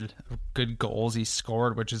head, good goals he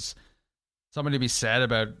scored, which is something to be said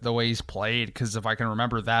about the way he's played. Because if I can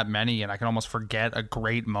remember that many, and I can almost forget a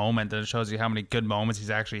great moment, then it shows you how many good moments he's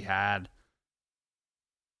actually had.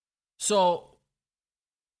 So.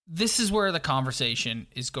 This is where the conversation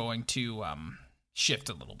is going to shift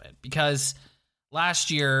a little bit because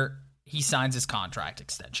last year he signs his contract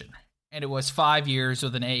extension and it was 5 years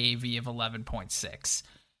with an AAV of 11.6.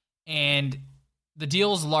 And the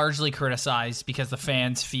deal is largely criticized because the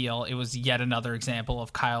fans feel it was yet another example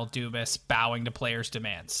of Kyle Dubas bowing to players'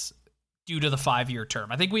 demands due to the 5-year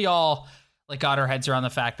term. I think we all got our heads around the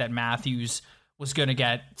fact that Matthews was going to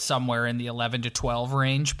get somewhere in the 11 to 12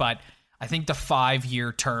 range, but I think the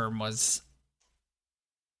 5-year term was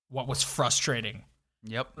what was frustrating.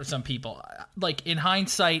 Yep. For some people. Like in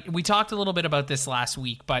hindsight, we talked a little bit about this last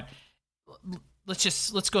week, but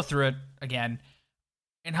let's go through it again.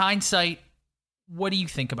 In hindsight, what do you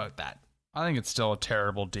think about that? I think it's still a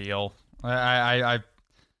terrible deal. I've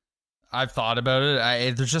thought about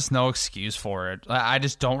it. There's just no excuse for it. I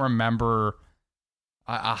just don't remember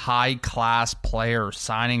a high class player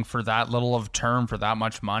signing for that little of term for that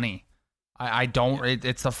much money. I don't.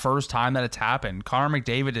 It's the first time that it's happened. Connor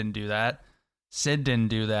McDavid didn't do that. Sid didn't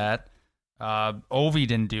do that. Ovi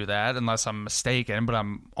didn't do that, unless I'm mistaken. But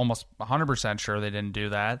I'm almost 100% sure they didn't do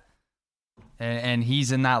that. And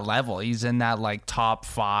he's in that level. He's in that top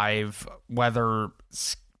 5. Whether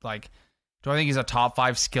do I think he's a top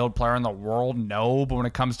 5 skilled player in the world? No. But when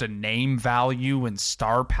it comes to name value and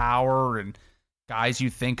star power and guys you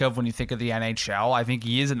think of when you think of the NHL, I think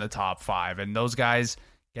he is in the top 5. And those guys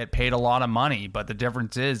get paid a lot of money, but the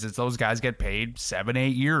difference is those guys get paid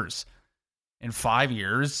 7-8 years. In 5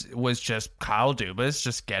 years, it was just Kyle Dubas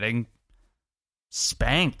just getting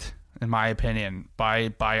spanked, in my opinion, by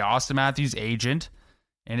Auston Matthews' agent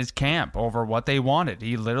and his camp over what they wanted.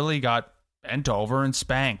 He literally got bent over and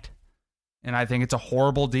spanked. And I think it's a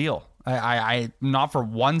horrible deal. I not for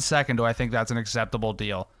 1 second do I think that's an acceptable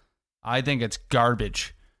deal. I think it's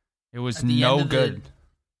garbage. It was no good.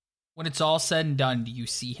 When it's all said and done, do you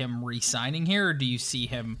see him re-signing here, or do you see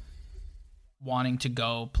him wanting to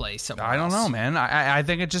go play somewhere else? I don't know, man. I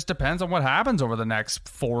think it just depends on what happens over the next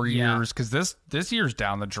 4 years, because this year's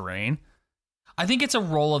down the drain. I think it's a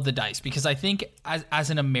roll of the dice, because I think as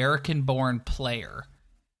an American-born player,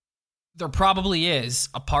 there probably is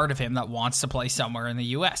a part of him that wants to play somewhere in the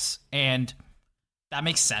U.S., and that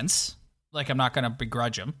makes sense. I'm not going to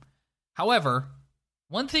begrudge him. However,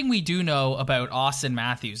 One thing we do know about Auston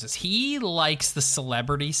Matthews is he likes the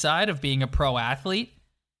celebrity side of being a pro athlete.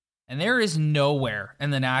 And there is nowhere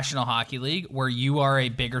in the National Hockey League where you are a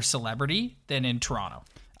bigger celebrity than in Toronto.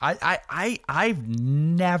 I've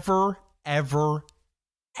never, ever,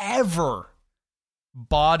 ever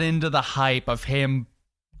bought into the hype of him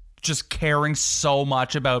just caring so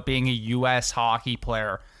much about being a U.S. hockey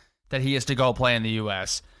player that he has to go play in the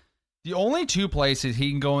U.S. The only two places he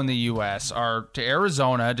can go in the U.S. are to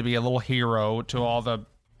Arizona to be a little hero to all the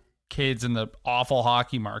kids in the awful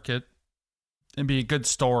hockey market and be a good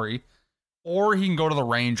story, or he can go to the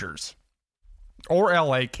Rangers or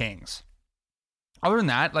LA Kings. Other than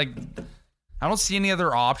that, like, I don't see any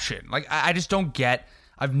other option. Like, I just don't get.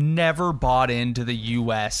 I've never bought into the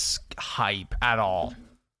U.S. hype at all.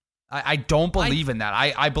 I don't believe in that.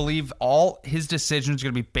 I believe all his decisions are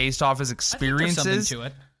going to be based off his experiences. I think there's something to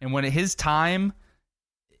it. And when his time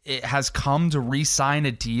it has come to re-sign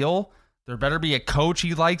a deal, there better be a coach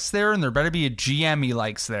he likes there, and there better be a GM he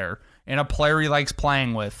likes there, and a player he likes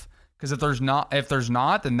playing with. Because if there's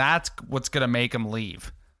not, then that's what's going to make him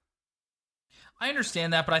leave. I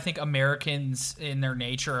understand that, but I think Americans in their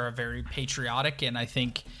nature are very patriotic, and I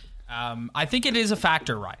think it is a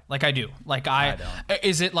factor, right? Like, I do. Like, I don't.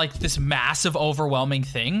 Is it like this massive, overwhelming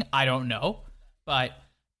thing? I don't know. But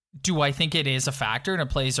do I think it is a factor and it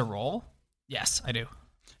plays a role? Yes, I do.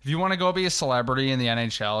 If you want to go be a celebrity in the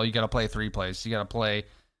NHL, you got to play three places. You got to play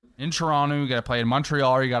in Toronto, you got to play in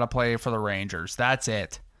Montreal, or you got to play for the Rangers. That's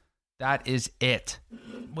it. That is it.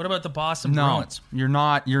 What about the Boston Bruins? You're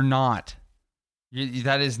not.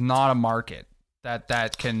 That is not a market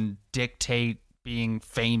that can dictate being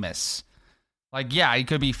famous. Like, yeah, you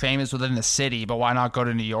could be famous within the city, but why not go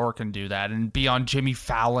to New York and do that and be on Jimmy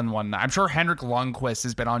Fallon one night? I'm sure Henrik Lundqvist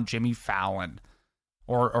has been on Jimmy Fallon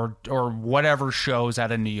or whatever shows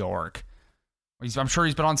out of New York. I'm sure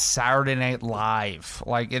he's been on Saturday Night Live.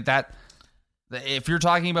 Like, if you're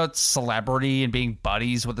talking about celebrity and being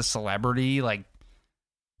buddies with a celebrity, like,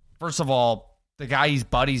 first of all, the guy he's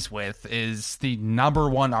buddies with is the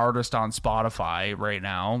 #1 artist on Spotify right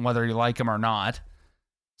now, whether you like him or not.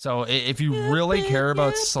 So if you really care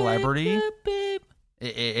about celebrity,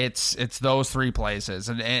 it's those three places.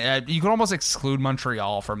 And you can almost exclude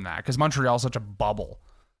Montreal from that because Montreal's such a bubble.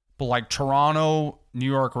 But like Toronto, New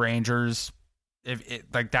York Rangers,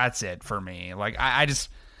 that's it for me. Like I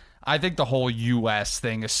think the whole U.S.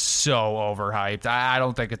 thing is so overhyped. I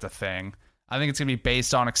don't think it's a thing. I think it's going to be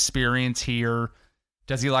based on experience here.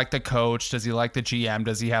 Does he like the coach? Does he like the GM?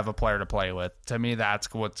 Does he have a player to play with? To me,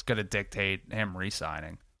 that's what's going to dictate him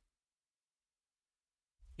re-signing.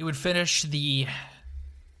 He would finish the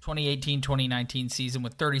 2018-2019 season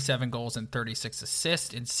with 37 goals and 36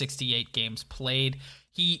 assists in 68 games played.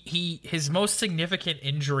 His most significant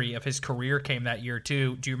injury of his career came that year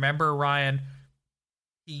too. Do you remember, Ryan?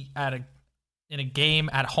 In a game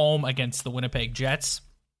at home against the Winnipeg Jets,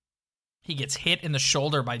 he gets hit in the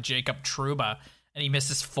shoulder by Jacob Trouba, and he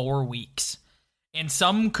misses 4 weeks. And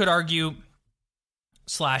some could argue,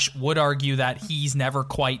 / would argue that he's never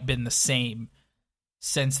quite been the same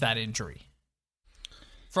since that injury.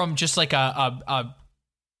 From just like a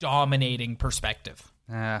dominating perspective.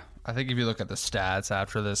 Yeah, I think if you look at the stats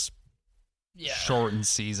after this shortened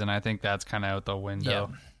season, I think that's kind of out the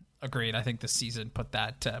window. Yeah. Agreed. I think this season put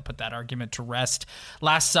that argument to rest.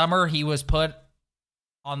 Last summer, he was put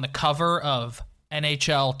on the cover of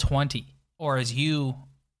NHL 20, or as you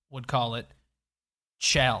would call it,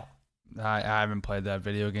 Chell. I haven't played that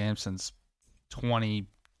video game since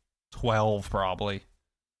 2012, probably.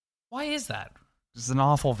 Why is that? It's an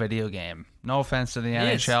awful video game. No offense to the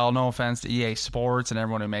NHL, no offense to EA Sports and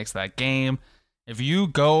everyone who makes that game. If you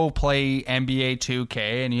go play NBA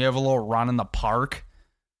 2K and you have a little run in the park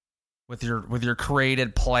with your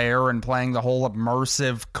created player and playing the whole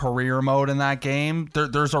immersive career mode in that game,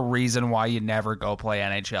 there's a reason why you never go play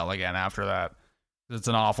NHL again after that. It's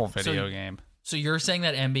an awful video game. So you're saying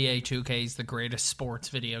that NBA 2K is the greatest sports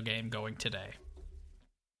video game going today?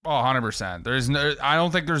 Oh, 100%. I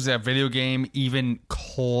don't think there's a video game even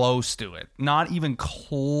close to it. Not even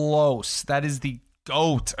close. That is the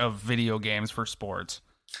GOAT of video games for sports.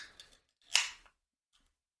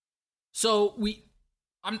 So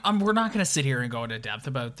we're not going to sit here and go into depth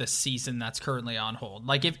about this season that's currently on hold.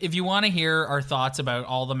 Like, if you want to hear our thoughts about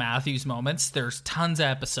all the Matthews moments, there's tons of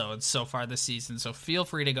episodes so far this season, so feel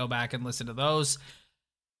free to go back and listen to those.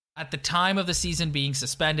 At the time of the season being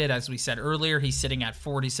suspended, as we said earlier, he's sitting at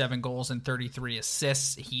 47 goals and 33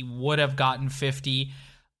 assists. He would have gotten 50.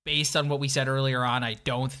 Based on what we said earlier on, I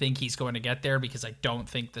don't think he's going to get there because I don't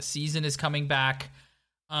think the season is coming back.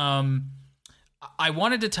 I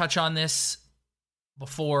wanted to touch on this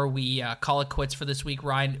before we call it quits for this week,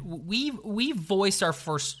 Ryan, we've voiced our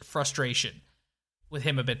first frustration with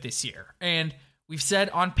him a bit this year. And we've said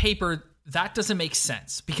on paper that doesn't make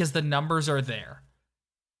sense because the numbers are there.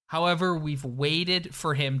 However, we've waited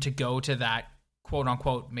for him to go to that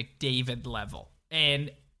quote-unquote McDavid level. And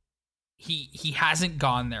he hasn't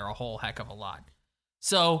gone there a whole heck of a lot.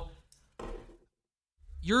 So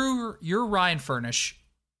you're Ryan Furnish.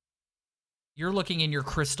 You're looking in your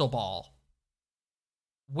crystal ball.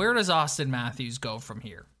 Where does Auston Matthews go from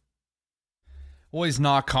here? Well, he's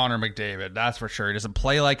not Connor McDavid, that's for sure. He doesn't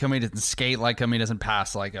play like him, he doesn't skate like him, he doesn't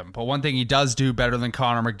pass like him. But one thing he does do better than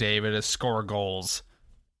Connor McDavid is score goals.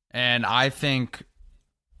 And I think,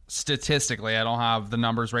 statistically, I don't have the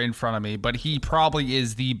numbers right in front of me, but he probably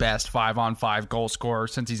is the best 5-on-5 goal scorer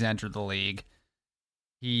since he's entered the league.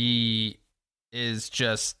 He is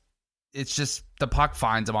just, it's just, the puck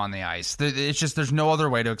finds him on the ice. It's just, there's no other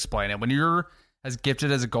way to explain it. When you're as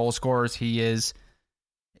gifted as a goal scorer as he is,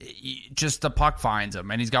 just the puck finds him.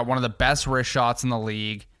 And he's got one of the best wrist shots in the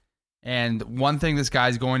league. And one thing this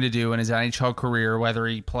guy's going to do in his NHL career, whether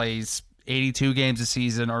he plays 82 games a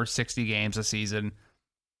season or 60 games a season,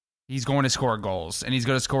 he's going to score goals. And he's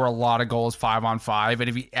going to score a lot of goals 5-on-5. And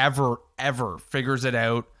if he ever figures it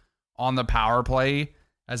out on the power play,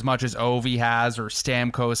 as much as Ovi has or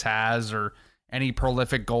Stamkos has or any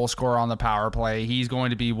prolific goal scorer on the power play, he's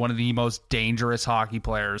going to be one of the most dangerous hockey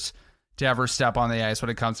players to ever step on the ice when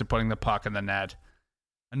it comes to putting the puck in the net.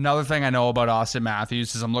 Another thing I know about Auston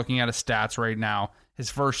Matthews is I'm looking at his stats right now. His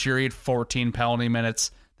first year, he had 14 penalty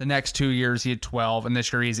minutes. The next 2 years, he had 12, and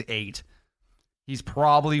this year he's 8. He's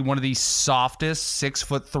probably one of the softest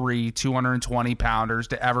 6'3", 220-pounders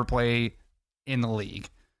to ever play in the league.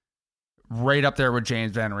 Right up there with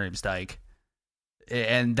James Van Riemsdyk.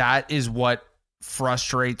 And that is what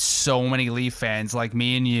frustrates so many Leaf fans like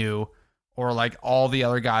me and you, or like all the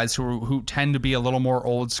other guys who tend to be a little more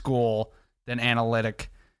old school than analytic,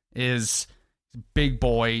 is big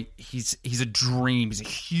boy. He's a dream. He's a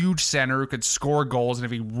huge center who could score goals, and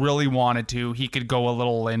if he really wanted to, he could go a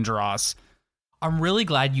little Lindros. I'm really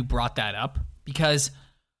glad you brought that up, because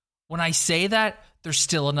when I say that there's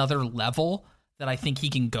still another level that I think he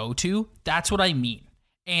can go to, that's what I mean.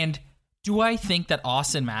 And do I think that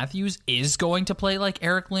Auston Matthews is going to play like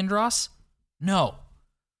Eric Lindros? No.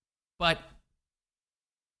 But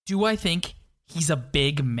do I think he's a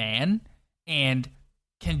big man and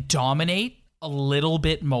can dominate a little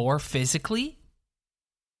bit more physically?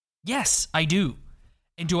 Yes, I do.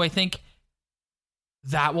 And do I think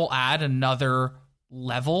that will add another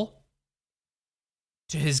level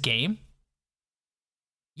to his game?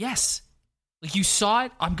 Yes. Like, you saw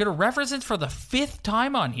it. I'm going to reference it for the 5th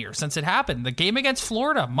time on here since it happened. The game against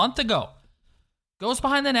Florida a month ago. Goes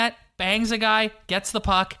behind the net, bangs a guy, gets the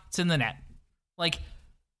puck, it's in the net. Like,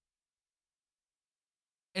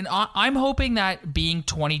 and I'm hoping that being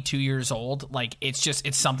 22 years old, like, it's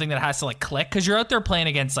something that has to, like, click, because you're out there playing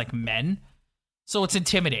against, like, men. So it's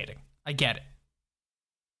intimidating. I get it.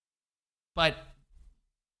 But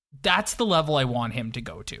that's the level I want him to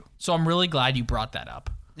go to. So I'm really glad you brought that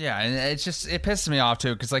up. Yeah, and it pisses me off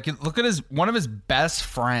too, because like, look at one of his best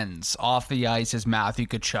friends off the ice is Matthew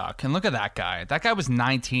Tkachuk, and look at that guy. That guy was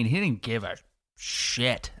 19. He didn't give a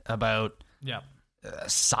shit about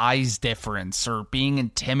size difference or being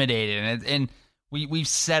intimidated, and we've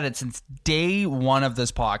said it since day one of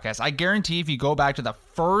this podcast. I guarantee if you go back to the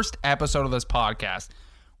first episode of this podcast,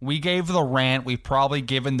 we gave the rant we've probably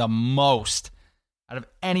given the most out of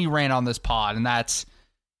any rant on this pod, and that's,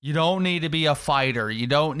 you don't need to be a fighter. You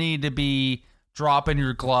don't need to be dropping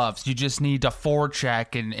your gloves. You just need to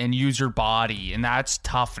forecheck and use your body. And that's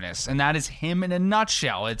toughness. And that is him in a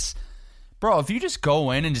nutshell. It's, bro, if you just go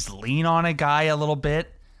in and just lean on a guy a little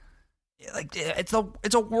bit, like, it's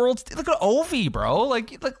a world. Look at Ovi, bro.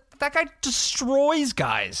 Like that guy destroys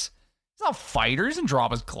guys. He's not a fighter. He doesn't drop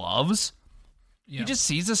his gloves. Yeah. He just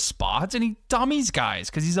sees the spots and he dummies guys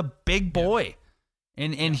because he's a big boy. Yeah.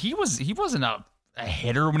 And he wasn't a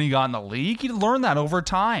hitter when he got in the league. He learned that over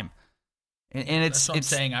time. And it's what I'm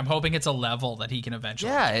saying. I'm hoping it's a level that he can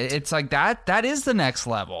eventually. Yeah, it's like that is the next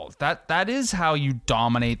level. That is how you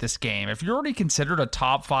dominate this game. If you're already considered a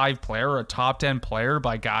top 5 player or a top 10 player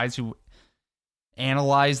by guys who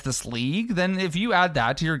analyze this league, then if you add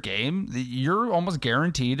that to your game, you're almost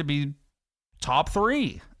guaranteed to be top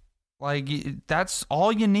 3. Like, that's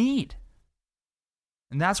all you need.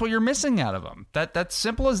 And that's what you're missing out of him. That's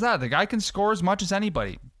simple as that. The guy can score as much as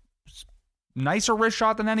anybody. Nicer wrist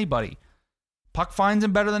shot than anybody. Puck finds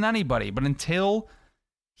him better than anybody. But until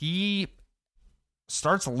he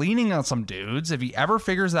starts leaning on some dudes, if he ever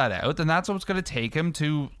figures that out, then that's what's going to take him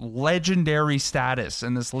to legendary status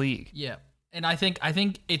in this league. Yeah. And I think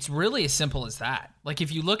it's really as simple as that. Like,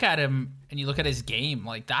 if you look at him and you look at his game,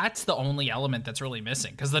 like, that's the only element that's really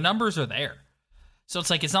missing, because the numbers are there. So it's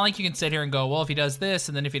like, it's not like you can sit here and go, well, if he does this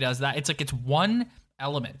and then if he does that, it's like, it's one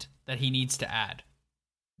element that he needs to add.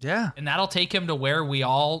 Yeah. And that'll take him to where we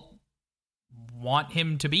all want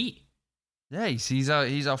him to be. Yeah, he's a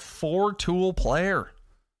 4-tool player.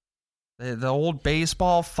 The old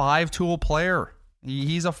baseball 5-tool player.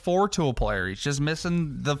 He's a 4-tool player. He's just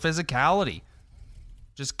missing the physicality.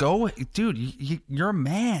 Just go, dude. You're a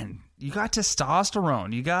man. You got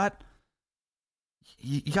testosterone. You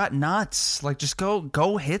got nuts. Like, just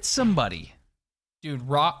go hit somebody, dude.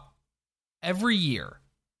 Every year,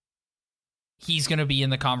 he's gonna be in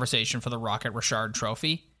the conversation for the Rocket Richard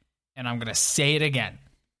Trophy, and I'm gonna say it again.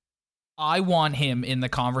 I want him in the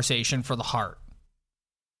conversation for the Hart.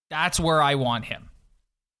 That's where I want him.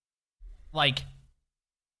 Like,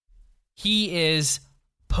 he is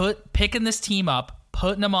picking this team up,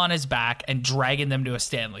 putting them on his back, and dragging them to a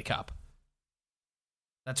Stanley Cup.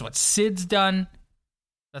 That's what Sid's done.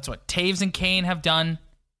 That's what Taves and Kane have done.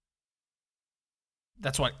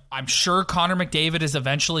 That's what I'm sure Connor McDavid is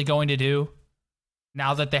eventually going to do,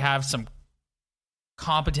 now that they have some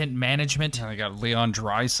competent management. And they got Leon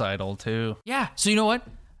Draisaitl too. Yeah, so you know what?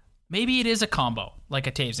 Maybe it is a combo, like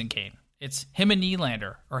a Taves and Kane. It's him and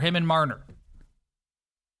Nylander, or him and Marner.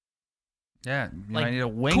 Yeah, like, I need a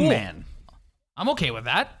wingman. Cool. I'm okay with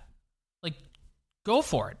that. Like, go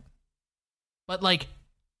for it. But, like,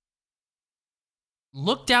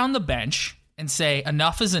 look down the bench and say,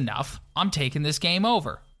 enough is enough. I'm taking this game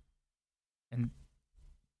over. And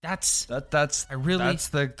that's the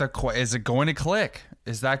is it going to click?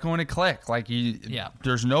 Is that going to click? Like,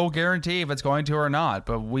 there's no guarantee if it's going to or not.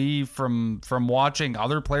 But we, from watching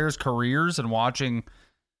other players' careers and watching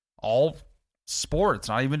all sports,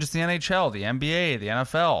 not even just the NHL, the NBA, the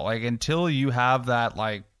NFL, like, until you have that,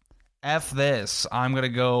 like, F this, I'm going to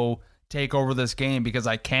go take over this game because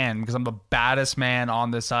I'm the baddest man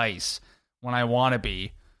on this ice when I want to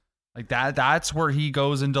be. Like, that's where he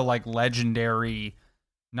goes into, like, legendary,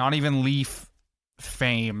 not even Leaf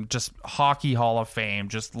fame, just Hockey Hall of Fame,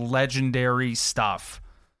 just legendary stuff.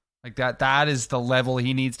 Like, that is the level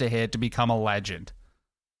he needs to hit to become a legend.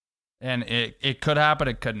 And it could happen,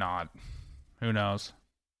 it could not. Who knows?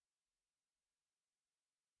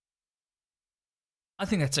 I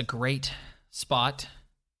think that's a great spot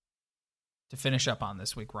to finish up on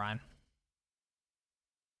this week, Ryan.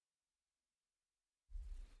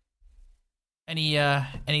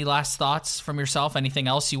 Any last thoughts from yourself? Anything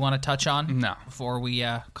else you want to touch on? No. Before we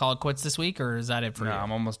call it quits this week, or is that it for you? No,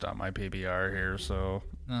 I'm almost done my PBR here, so...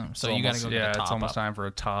 so you got to go get a top up. Yeah, it's almost time for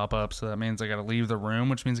a top up, so that means I got to leave the room,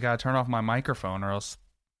 which means I got to turn off my microphone, or else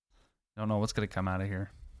I don't know what's going to come out of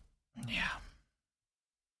here. Yeah.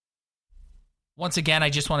 Once again, I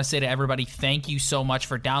just want to say to everybody, thank you so much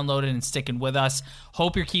for downloading and sticking with us.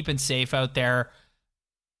 Hope you're keeping safe out there.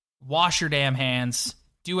 Wash your damn hands.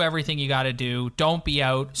 Do everything you got to do. Don't be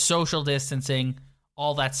out. Social distancing,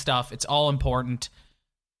 all that stuff. It's all important.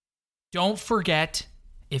 Don't forget,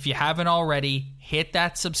 if you haven't already, hit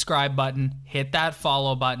that subscribe button. Hit that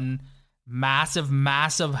follow button. Massive,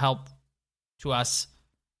 massive help to us.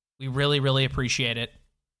 We really, really appreciate it.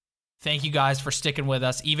 Thank you guys for sticking with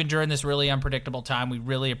us. Even during this really unpredictable time, we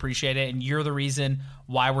really appreciate it. And you're the reason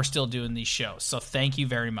why we're still doing these shows. So thank you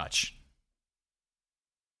very much.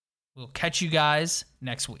 We'll catch you guys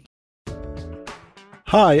next week.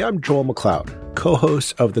 Hi, I'm Joel McLeod,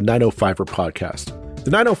 co-host of the 905er podcast.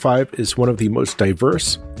 The 905 is one of the most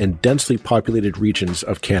diverse and densely populated regions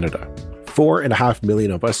of Canada. 4.5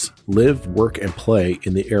 million of us live, work, and play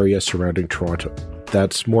in the area surrounding Toronto.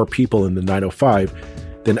 That's more people in the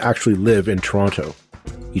 905 than actually live in Toronto.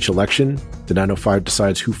 Each election, the 905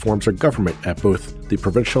 decides who forms our government at both the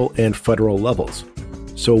provincial and federal levels.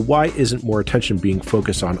 So why isn't more attention being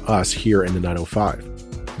focused on us here in the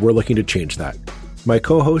 905? We're looking to change that. My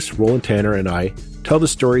co-host Roland Tanner and I tell the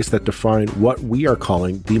stories that define what we are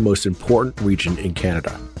calling the most important region in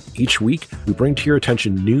Canada. Each week, we bring to your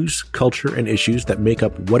attention news, culture, and issues that make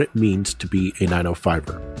up what it means to be a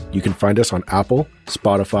 905er. You can find us on Apple,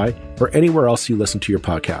 Spotify, or anywhere else you listen to your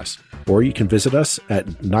podcasts. Or you can visit us at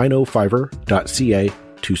 905er.ca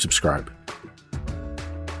to subscribe.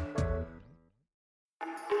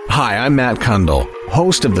 Hi, I'm Matt Kundle,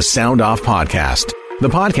 host of the Sound Off Podcast, the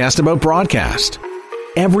podcast about broadcast.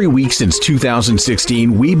 Every week since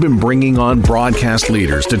 2016, we've been bringing on broadcast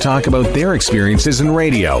leaders to talk about their experiences in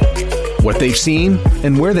radio, what they've seen,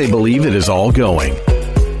 and where they believe it is all going.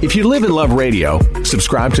 If you live and love radio,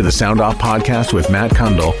 subscribe to the Sound Off Podcast with Matt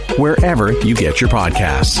Kundle wherever you get your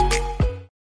podcasts.